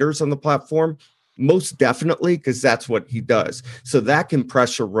creators on the platform? Most definitely, because that's what he does. So that can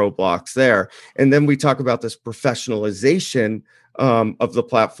pressure Roblox there. And then we talk about this professionalization of the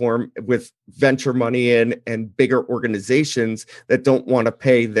platform with venture money in and bigger organizations that don't want to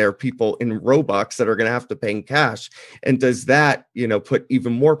pay their people in Robux that are going to have to pay in cash. And does that, put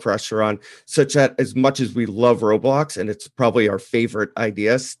even more pressure on, such that as much as we love Roblox, and it's probably our favorite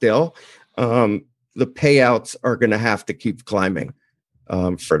idea still, the payouts are going to have to keep climbing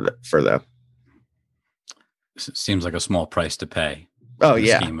for them. Seems like a small price to pay. Oh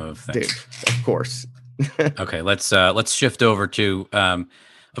yeah, dude, of course. Okay, let's shift over to.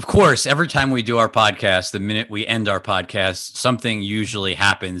 Of course, every time we do our podcast, the minute we end our podcast, something usually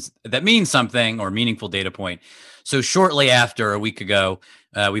happens that means something or meaningful data point. So shortly after, a week ago,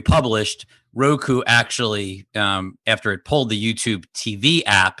 we published Roku actually, after it pulled the YouTube TV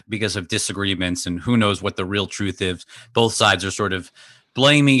app because of disagreements and who knows what the real truth is. Both sides are sort of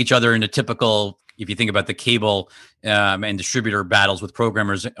blaming each other in a typical, if you think about the cable and distributor battles with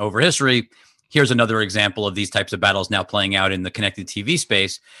programmers over history. Here's another example of these types of battles now playing out in the connected TV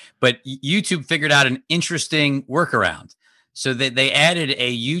space. But YouTube figured out an interesting workaround. So they added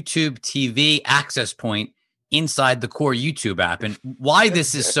a YouTube TV access point inside the core YouTube app. And why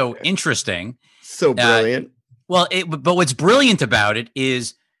this is so interesting. So brilliant. But what's brilliant about it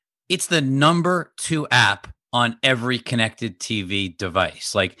is it's the number 2 app on every connected TV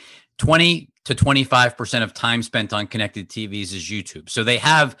device. Like 20 to 25% of time spent on connected TVs is YouTube. So they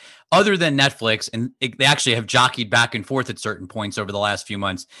have, other than Netflix, and they actually have jockeyed back and forth at certain points over the last few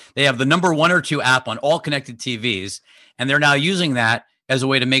months, they have the number 1 or 2 app on all connected TVs. And they're now using that as a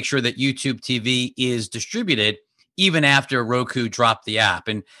way to make sure that YouTube TV is distributed even after Roku dropped the app.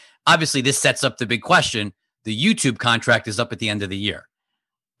 And obviously this sets up the big question. The YouTube contract is up at the end of the year.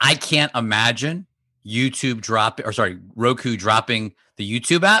 I can't imagine Roku dropping the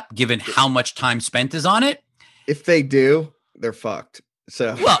YouTube app, given how much time spent is on it. If they do, they're fucked.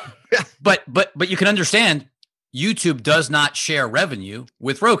 So but you can understand YouTube does not share revenue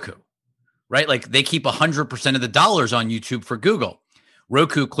with Roku, right? Like they keep 100% of the dollars on YouTube for Google.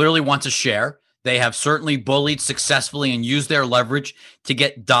 Roku clearly wants a share. They have certainly bullied successfully and used their leverage to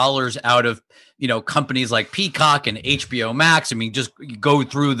get dollars out of, companies like Peacock and HBO Max. I mean, just go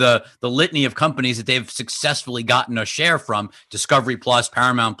through the litany of companies that they've successfully gotten a share from, Discovery Plus,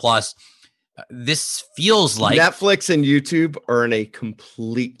 Paramount Plus. This feels like Netflix and YouTube are in a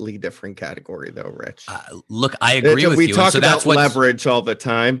completely different category, though, Rich. Look, I agree with you. We talk about leverage all the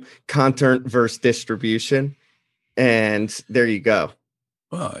time, content versus distribution. And there you go.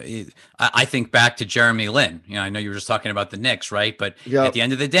 Well, I think back to Jeremy Lin. I know you were just talking about the Knicks, right? But at the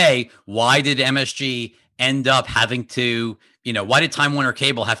end of the day, why did MSG end up having to, why did Time Warner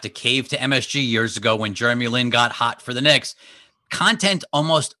Cable have to cave to MSG years ago when Jeremy Lin got hot for the Knicks? Content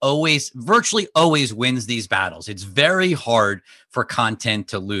virtually always wins these battles. It's very hard for content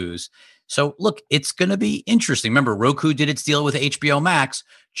to lose. So look, it's going to be interesting. Remember, Roku did its deal with HBO Max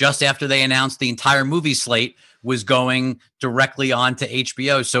just after they announced the entire movie slate was going directly onto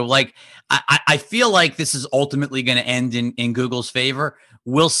HBO. So I feel like this is ultimately going to end in Google's favor.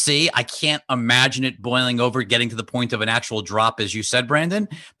 We'll see. I can't imagine it boiling over, getting to the point of an actual drop, as you said, Brandon.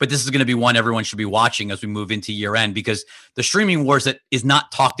 But this is going to be one everyone should be watching as we move into year end, because the streaming wars that is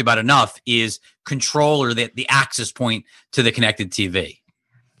not talked about enough is control, or the access point to the connected TV.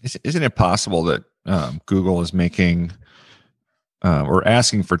 Isn't it possible that Google is making or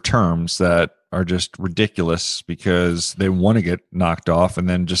asking for terms that are just ridiculous because they want to get knocked off and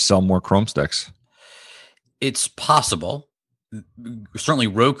then just sell more Chrome sticks? It's possible. Certainly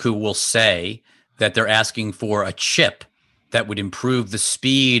Roku will say that they're asking for a chip that would improve the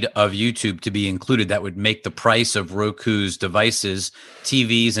speed of YouTube to be included. That would make the price of Roku's devices,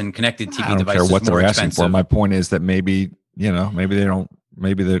 TVs, and connected TV devices more expensive. I don't care what they're asking for. My point is that maybe they don't.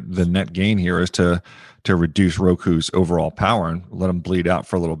 Maybe the net gain here is to reduce Roku's overall power and let them bleed out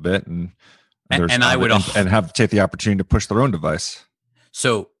for a little bit, and have to take the opportunity to push their own device.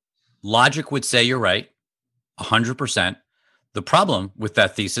 So logic would say you're right, 100%. The problem with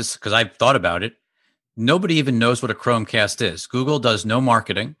that thesis, because I've thought about it, nobody even knows what a Chromecast is. Google does no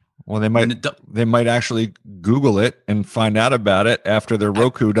marketing. Well, they might actually Google it and find out about it after their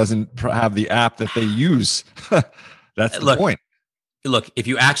Roku doesn't have the app that they use. That's the point. Look, if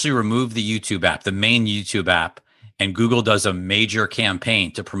you actually remove the YouTube app, the main YouTube app, and Google does a major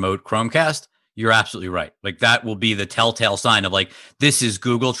campaign to promote Chromecast, you're absolutely right. Like that will be the telltale sign of this is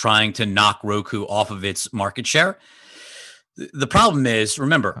Google trying to knock Roku off of its market share. The problem is,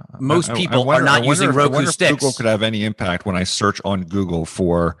 remember, most people are not using Roku sticks. Google could have any impact when I search on Google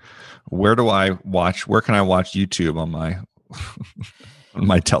for where can I watch YouTube on my on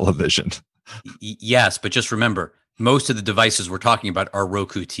my television. Yes, but just remember, most of the devices we're talking about are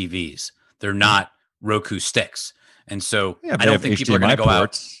Roku TVs. They're not Roku sticks. And so I don't think people are going to go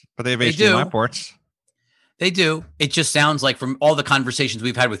out. But they have HDMI ports. They do. It just sounds like from all the conversations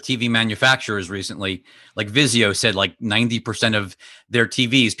we've had with TV manufacturers recently, like Vizio said, like 90% of their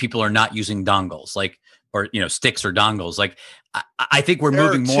TVs, people are not using dongles, or sticks or dongles. Like I think we're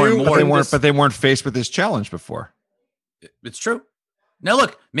moving more and more. But they weren't faced with this challenge before. It's true. Now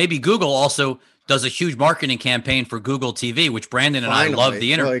look, maybe Google also does a huge marketing campaign for Google TV, which Brandon and I love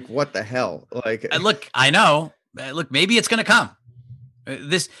the internet. Like what the hell? Look, I know. Look, maybe it's going to come.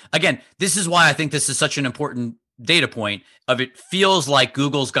 This is why I think this is such an important data point of it feels like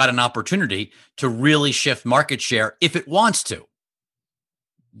Google's got an opportunity to really shift market share if it wants to.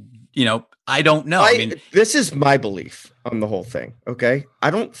 I don't know. This is my belief on the whole thing. Okay. I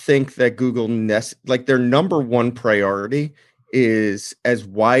don't think that Google their number one priority is as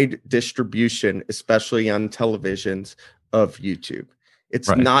wide distribution, especially on televisions, of YouTube. It's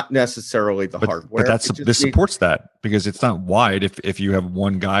not necessarily the hardware. But this supports that because it's not wide if you have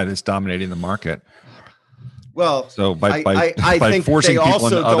one guy that's dominating the market. Well, so by forcing people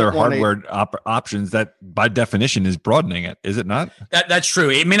into other hardware options, that by definition is broadening it, is it not? That's true.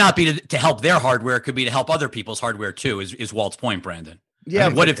 It may not be to help their hardware; it could be to help other people's hardware too. Is Walt's point, Brandon? Yeah.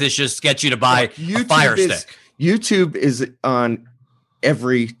 What if this just gets you to buy a Fire Stick? YouTube is on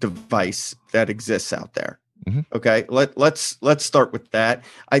every device that exists out there. Mm-hmm. Okay, let's start with that.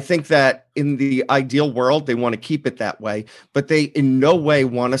 I think that in the ideal world, they want to keep it that way, but they in no way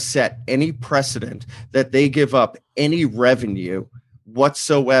want to set any precedent that they give up any revenue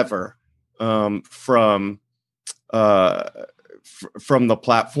whatsoever from the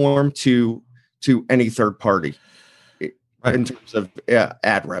platform to any third party in terms of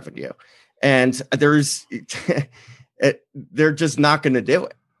ad revenue. And they're just not going to do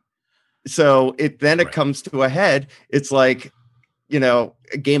it. So it comes to a head. It's like, a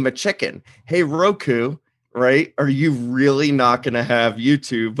game of chicken. Hey, Roku, right? Are you really not going to have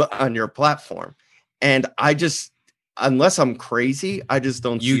YouTube on your platform? And unless I'm crazy, I just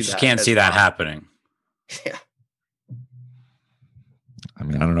don't. You just can't see that happening. Yeah. I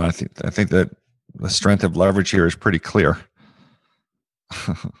mean, I don't know. I think that the strength of leverage here is pretty clear.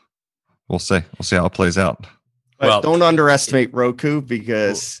 We'll see how it plays out. But don't underestimate Roku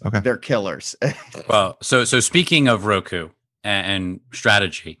because they're killers. Well, so speaking of Roku and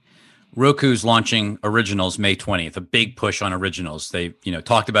strategy, Roku's launching Originals May 20th, a big push on Originals. They,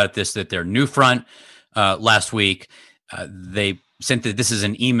 talked about this at their NewFront last week. They sent this is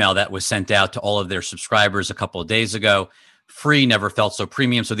an email that was sent out to all of their subscribers a couple of days ago. Free, never felt so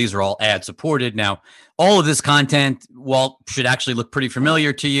premium. So these are all ad supported. Now, all of this content, Walt, should actually look pretty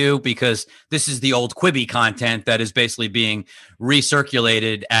familiar to you because this is the old Quibi content that is basically being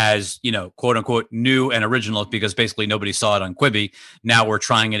recirculated as, quote unquote, new and original because basically nobody saw it on Quibi. Now we're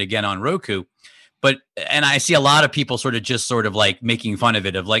trying it again on Roku. And I see a lot of people sort of like making fun of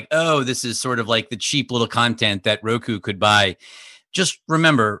it of like, oh, this is sort of like the cheap little content that Roku could buy. Just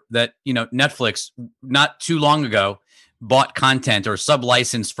remember that, Netflix not too long ago bought content or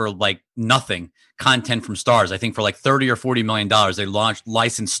sub-licensed for like nothing content from Starz. I think for like $30 or $40 million, they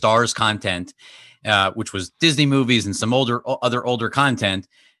licensed Starz content, which was Disney movies and some other older content.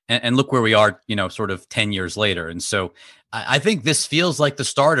 And look where we are, sort of 10 years later. And so I think this feels like the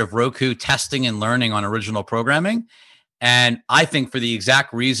start of Roku testing and learning on original programming. And I think for the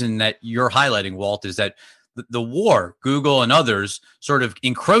exact reason that you're highlighting, Walt, is that the war, Google and others sort of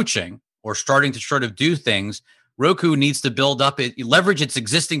encroaching or starting to sort of do things, Roku needs to leverage its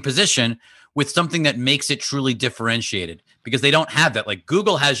existing position with something that makes it truly differentiated because they don't have that. Like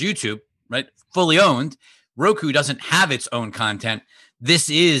Google has YouTube, right? Fully owned. Roku doesn't have its own content. This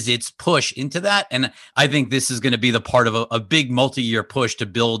is its push into that. And I think this is going to be the part of a big multi-year push to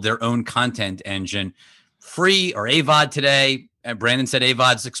build their own content engine. Free or AVOD today. And Brandon said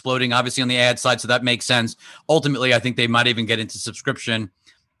AVOD's exploding, obviously on the ad side. So that makes sense. Ultimately, I think they might even get into subscription.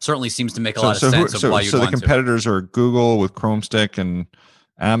 Certainly seems to make a lot of sense of why you want to. So the competitors are Google with Chrome Stick and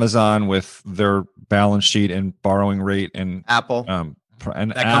Amazon with their balance sheet and borrowing rate and Apple. And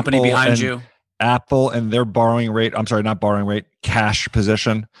that Apple company behind you. Apple and their borrowing rate. I'm sorry, not borrowing rate, cash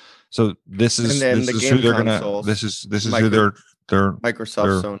position. So this is who they're gonna. This is who they're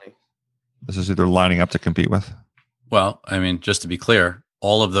Microsoft, Sony. This is who they're lining up to compete with. Well, I mean, just to be clear,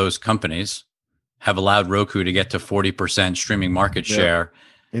 all of those companies have allowed Roku to get to 40% streaming market share.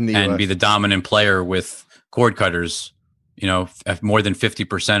 In the US. Be the dominant player with cord cutters. More than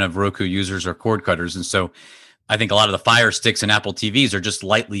 50% of Roku users are cord cutters. And so I think a lot of the Fire Sticks and Apple TVs are just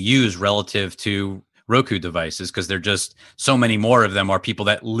lightly used relative to Roku devices because they're just so many more of them are people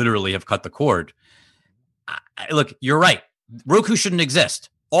that literally have cut the cord. Look, you're right. Roku shouldn't exist.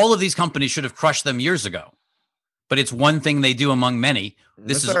 All of these companies should have crushed them years ago. But it's one thing they do among many.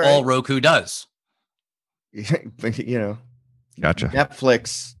 This is all Roku does. But, gotcha.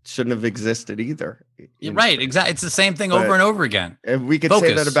 Netflix shouldn't have existed either. You're right. Exactly. It's the same thing over and over again. And we could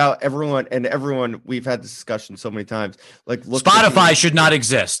say that about everyone. And everyone, we've had this discussion so many times. Like, look, Spotify should not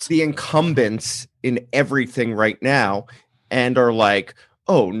exist. The incumbents in everything right now and are like,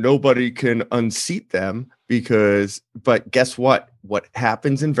 oh, nobody can unseat them but guess what? What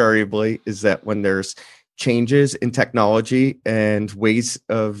happens invariably is that when there's changes in technology and ways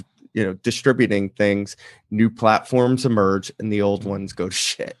of distributing things, new platforms emerge and the old ones go to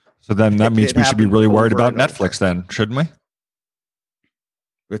shit. So then that means we should be really worried about Netflix then, shouldn't we?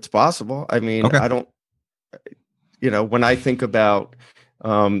 It's possible. I mean, okay. I don't, when I think about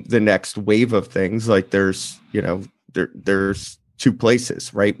the next wave of things, like there's two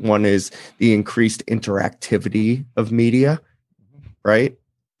places, right? One is the increased interactivity of media, right?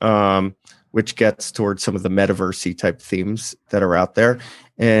 Which gets towards some of the metaverse type themes that are out there.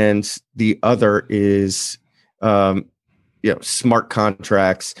 And the other is, smart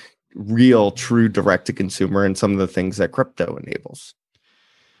contracts, real, true direct to consumer, and some of the things that crypto enables.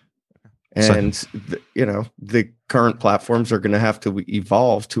 And, the current platforms are going to have to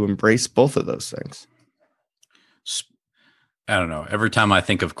evolve to embrace both of those things. I don't know. Every time I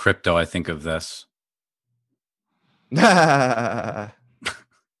think of crypto, I think of this. For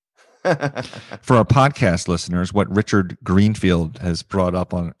our podcast listeners, what Richard Greenfield has brought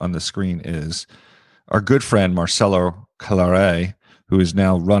up on the screen is our good friend Marcelo Claret, who is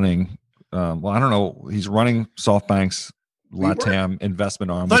now running, I don't know, he's running SoftBank's LATAM investment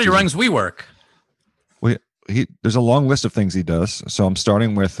arm. I thought he runs WeWork. There's a long list of things he does. So I'm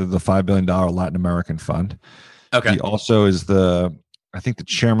starting with the $5 billion Latin American fund. Okay. He also is the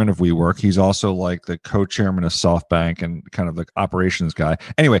chairman of WeWork. He's also like the co-chairman of SoftBank and kind of the operations guy.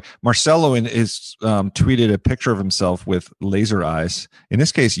 Anyway, Marcelo is tweeted a picture of himself with laser eyes. In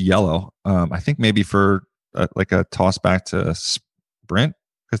this case, yellow. I think maybe for like a toss back to Sprint,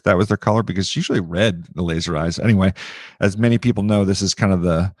 because that was their color. Because it's usually red, the laser eyes. Anyway, as many people know, this is kind of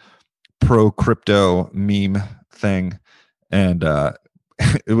the pro crypto meme thing, and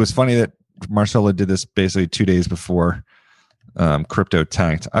it was funny that Marcelo did this basically 2 days before crypto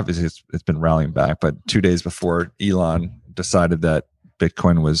tanked. Obviously, it's been rallying back, but 2 days before Elon decided that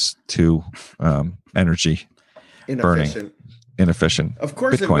Bitcoin was too energy burning, inefficient. Of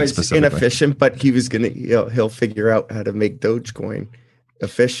course, Bitcoin it was inefficient, but he was gonna he'll figure out how to make Dogecoin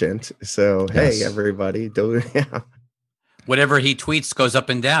efficient. So yes. Hey, everybody, yeah. Whatever he tweets goes up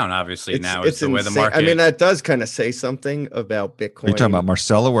and down, obviously. It's the way the market. I mean, that does kind of say something about Bitcoin. Are you talking about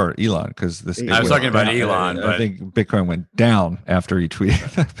Marcelo or Elon? Because I was talking about Elon. I think Bitcoin went down after he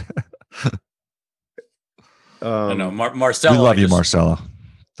tweeted. No, Marcelo. We love you, Marcelo.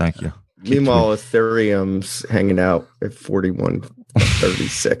 Thank you. Meanwhile, Ethereum's hanging out at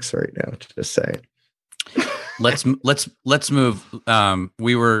 41.36 right now. Just saying. Let's move.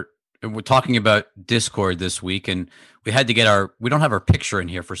 We're talking about Discord this week, and we had to get we don't have our picture in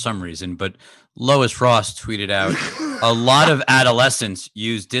here for some reason, but Lois Frost tweeted out a lot of adolescents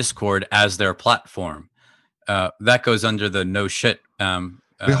use Discord as their platform. That goes under the no shit.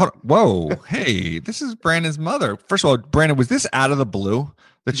 Whoa. Hey, this is Brandon's mother. First of all, Brandon, was this out of the blue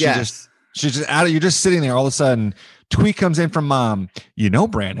that she's just out of, you're just sitting there all of a sudden tweet comes in from mom.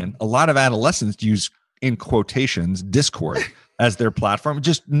 Brandon, a lot of adolescents use, in quotations, Discord as their platform.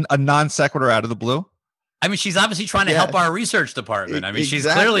 Just a non sequitur out of the blue. I mean, she's obviously trying to help our research department. I mean, she's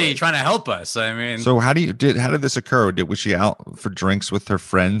clearly trying to help us. I mean, so how did this occur? Was she out for drinks with her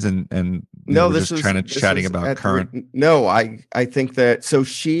friends and no, this was chatting about current? No, I think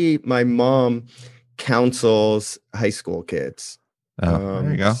that my mom counsels high school kids. There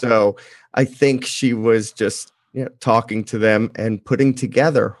you go. So I think she was just talking to them and putting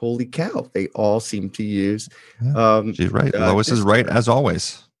together. Holy cow! They all seem to use. She's right. Lois is right as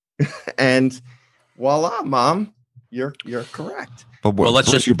always. And voila, mom, you're correct.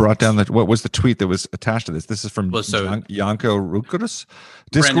 But you brought down what was the tweet that was attached to this? This is from Janko Rukudas.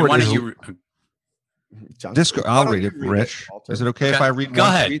 Discord. Brandon, Discord. I'll read it, Rich. Is it okay if I read? Go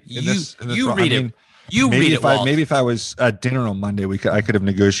ahead. You read it. You read it. Maybe if I was at dinner on Monday, I could have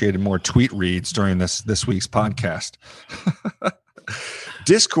negotiated more tweet reads during this week's podcast.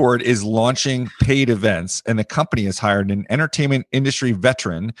 Discord is launching paid events, and the company has hired an entertainment industry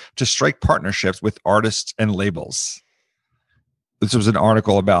veteran to strike partnerships with artists and labels. This was an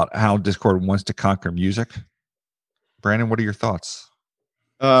article about how Discord wants to conquer music. Brandon, what are your thoughts?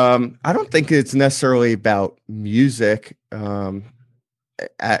 I don't think it's necessarily about music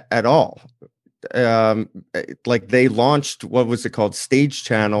at all. Like they launched, what was it called? Stage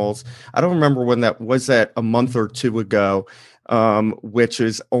Channels. I don't remember when that was, that a month or two ago, which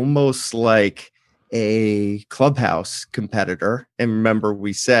is almost like a Clubhouse competitor. And remember,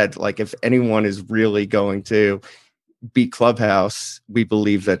 we said, like, if anyone is really going to beat Clubhouse, we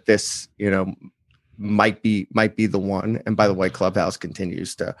believe that this, might be the one. And by the way, Clubhouse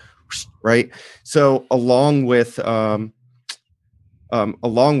continues to, right? So along with that,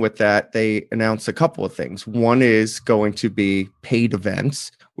 they announced a couple of things. One is going to be paid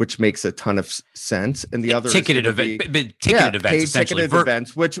events, which makes a ton of sense, and the other ticketed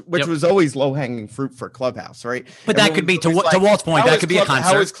events, which was always low hanging fruit for Clubhouse, right? But that could be to Walt's point. That could be a concert.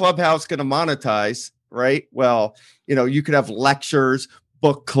 How is Clubhouse going to monetize? Right? Well, you could have lectures,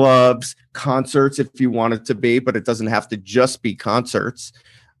 book clubs, concerts if you want it to be, but it doesn't have to just be concerts.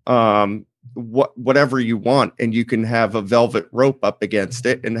 Whatever you want, and you can have a velvet rope up against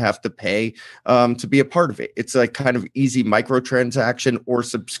it and have to pay to be a part of it. It's like kind of easy microtransaction or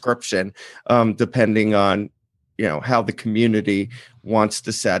subscription, depending on how the community wants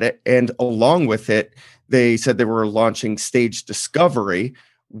to set it. And along with it, they said they were launching Stage Discovery,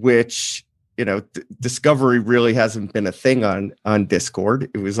 which Discovery really hasn't been a thing on Discord.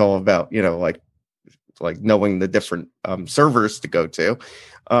 It was all about like knowing the different servers to go to.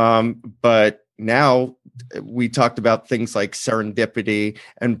 But now we talked about things like serendipity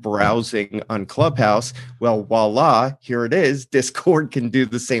and browsing on Clubhouse. Well, voila, here it is. Discord can do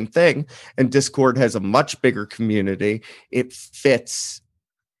the same thing. And Discord has a much bigger community. It fits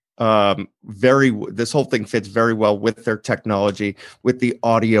this whole thing fits very well with their technology, with the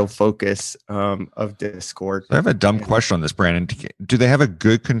audio focus of Discord. I have a dumb question on this, Brandon. Do they have a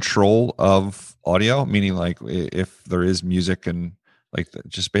good control of audio? Meaning, like, if there is music and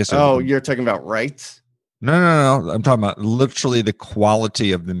just basically. Oh, you're talking about rights? No. I'm talking about literally the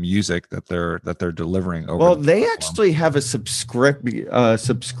quality of the music that they're delivering over. Well, they actually have a subscription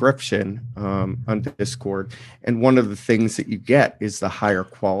on Discord, and one of the things that you get is the higher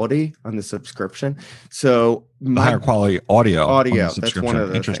quality on the subscription. So higher quality audio. That's one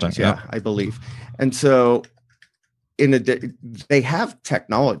of the things. Yeah, I believe. And so they have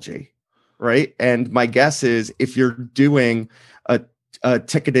technology, right? And my guess is if you're doing a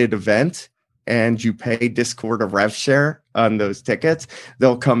ticketed event and you pay Discord a rev share on those tickets,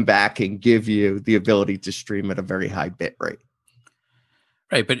 they'll come back and give you the ability to stream at a very high bit rate.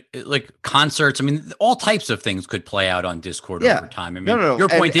 Right, but like concerts, I mean, all types of things could play out on Discord over time. I mean, no. Your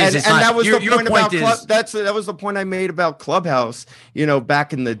point is, it's not. That was your point about that was the point I made about Clubhouse.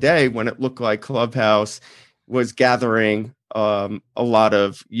 Back in the day when it looked like Clubhouse was gathering a lot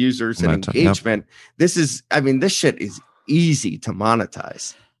of users and engagement. Yep. This shit is easy to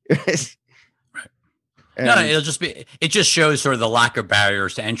monetize. Right. No, it just shows sort of the lack of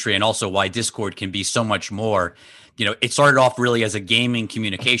barriers to entry, and also why Discord can be so much more. It started off really as a gaming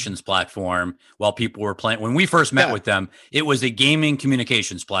communications platform while people were playing. When we first met with them, it was a gaming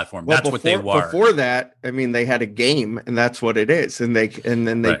communications platform. Well, that's what they were. Before that, they had a game, and that's what it is. And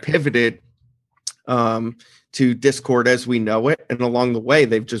then they pivoted to Discord as we know it. And along the way,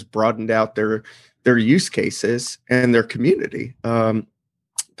 they've just broadened out their use cases and their community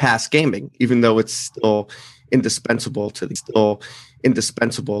past gaming, even though it's still indispensable to the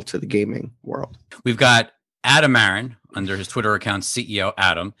gaming world. We've got Adam Aron under his Twitter account, CEO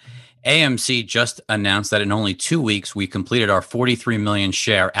Adam. AMC just announced that in only 2 weeks, we completed our 43 million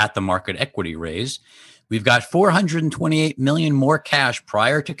share at the market equity raise. We've got 428 million more cash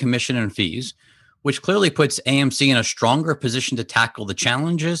prior to commission and fees, which clearly puts AMC in a stronger position to tackle the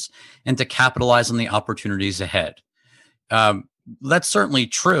challenges and to capitalize on the opportunities ahead. That's certainly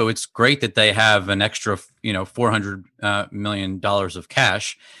true. It's great that they have an extra, $400 million of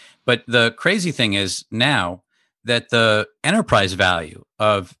cash. But the crazy thing is now that the enterprise value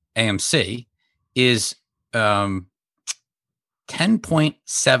of AMC is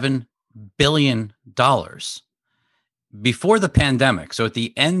 $10.7 billion. Before the pandemic, so at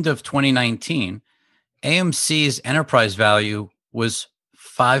the end of 2019, AMC's enterprise value was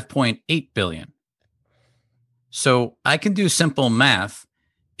 $5.8 billion. So I can do simple math.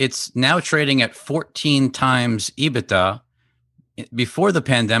 It's now trading at 14 times EBITDA. Before the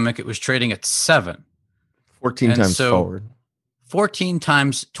pandemic, it was trading at 7. 14 times forward. 14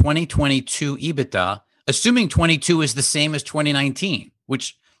 times 2022 EBITDA, assuming 22 is the same as 2019,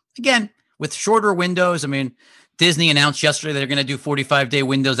 which, again, with shorter windows, Disney announced yesterday they're going to do 45-day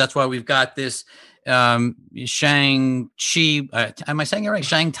windows. That's why we've got this Shang-Chi, am I saying it right?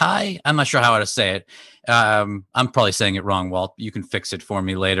 Shang-Tai? I'm not sure how to say it. I'm probably saying it wrong, Walt. You can fix it for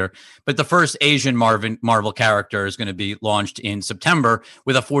me later. But the first Asian Marvel character is going to be launched in September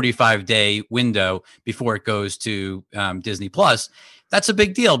with a 45-day window before it goes to Disney Plus. That's a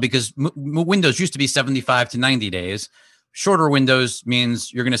big deal because windows used to be 75 to 90 days. Shorter windows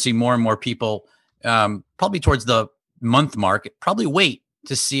means you're going to see more and more people probably towards the month mark, probably wait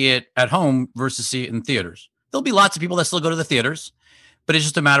to see it at home versus see it in theaters. There'll be lots of people that still go to the theaters, but it's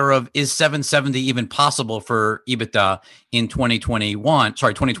just a matter of, is 770 even possible for EBITDA in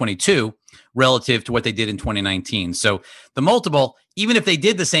 2022 relative to what they did in 2019? So the multiple, even if they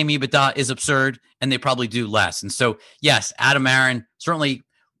did the same EBITDA, is absurd, and they probably do less. And so, yes, Adam Aron certainly,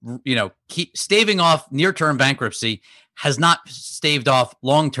 staving off near-term bankruptcy has not staved off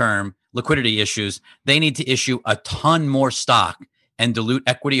long-term liquidity issues. They need to issue a ton more stock and dilute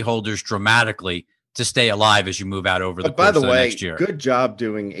equity holders dramatically to stay alive as you move out over the course of the next year. Good job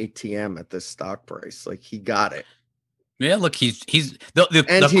doing ATM at this stock price. Like, he got it. Yeah, look, he's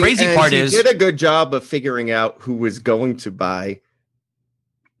the crazy part is he did a good job of figuring out who was going to buy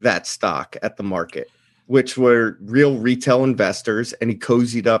that stock at the market, which were real retail investors, and he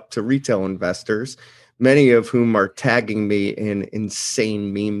cozied up to retail investors, many of whom are tagging me in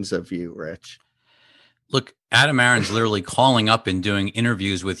insane memes of you, Rich. Look, Adam Aron's literally calling up and doing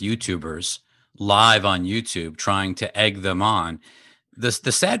interviews with YouTubers live on YouTube, trying to egg them on. The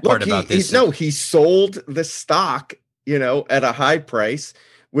sad part about this, he sold the stock, at a high price,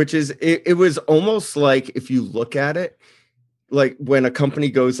 which is it was almost like, if you look at it, like when a company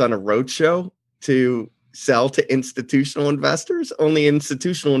goes on a roadshow to sell to institutional investors, only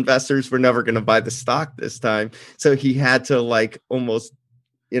institutional investors were never going to buy the stock this time. So he had to almost,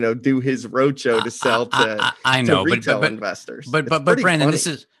 do his roadshow to sell to retail investors. But Brandon,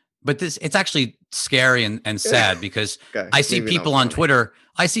 funny. It's actually scary and sad because okay, I see people on Twitter.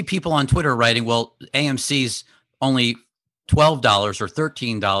 I see people on Twitter writing, well, AMC's only $12 or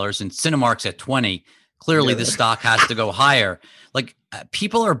 $13 and Cinemark's at $20. Clearly, the stock has to go higher. Like,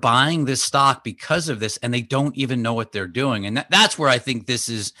 people are buying this stock because of this, and they don't even know what they're doing. And that's where I think this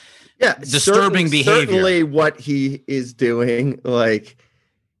is disturbing behavior. Certainly what he is doing,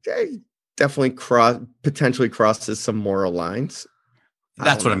 definitely potentially crosses some moral lines.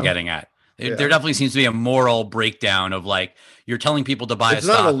 That's what I'm getting at. There definitely seems to be a moral breakdown of you're telling people to buy a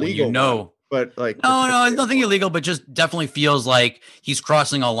stock when you know. But no, it's nothing illegal, but just definitely feels like he's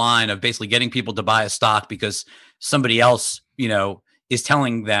crossing a line of basically getting people to buy a stock because somebody else, is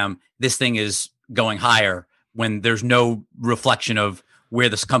telling them this thing is going higher when there's no reflection of where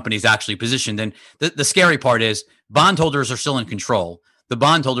this company is actually positioned. And the scary part is bondholders are still in control. The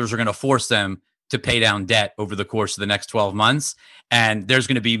bondholders are going to force them to pay down debt over the course of the next 12 months. And there's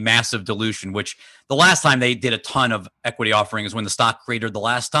going to be massive dilution, which the last time they did a ton of equity offering is when the stock cratered the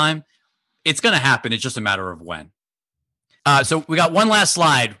last time. It's going to happen. It's just a matter of when. So we got one last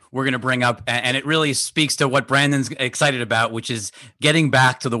slide we're going to bring up, and it really speaks to what Brandon's excited about, which is getting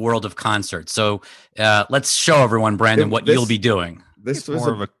back to the world of concerts. So let's show everyone, Brandon, what you'll be doing. This was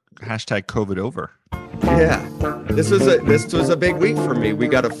more of a hashtag COVID over. Yeah, this was a big week for me. We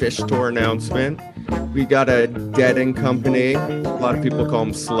got a Phish tour announcement. We got a Dead & Company. A lot of people call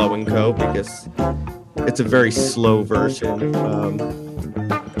them Slow & Co. because it's a very slow version of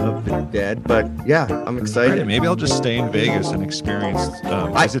the Dead. But yeah, I'm excited. Right, maybe I'll just stay in Vegas and experience.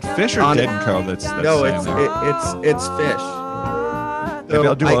 Is it Phish or Dead & Co? That's no, it's Phish. Maybe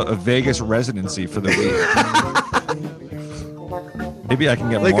I'll do a Vegas residency for the week. Maybe I can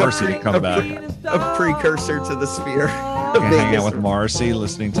get Marcy to come back. A precursor to the Sphere. I can hang out with Marcy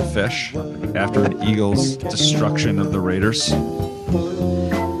listening to Phish after the Eagles' destruction of the Raiders.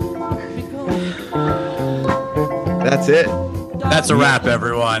 That's it. That's a wrap,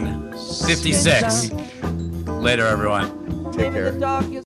 everyone. 56. Later, everyone. Take care.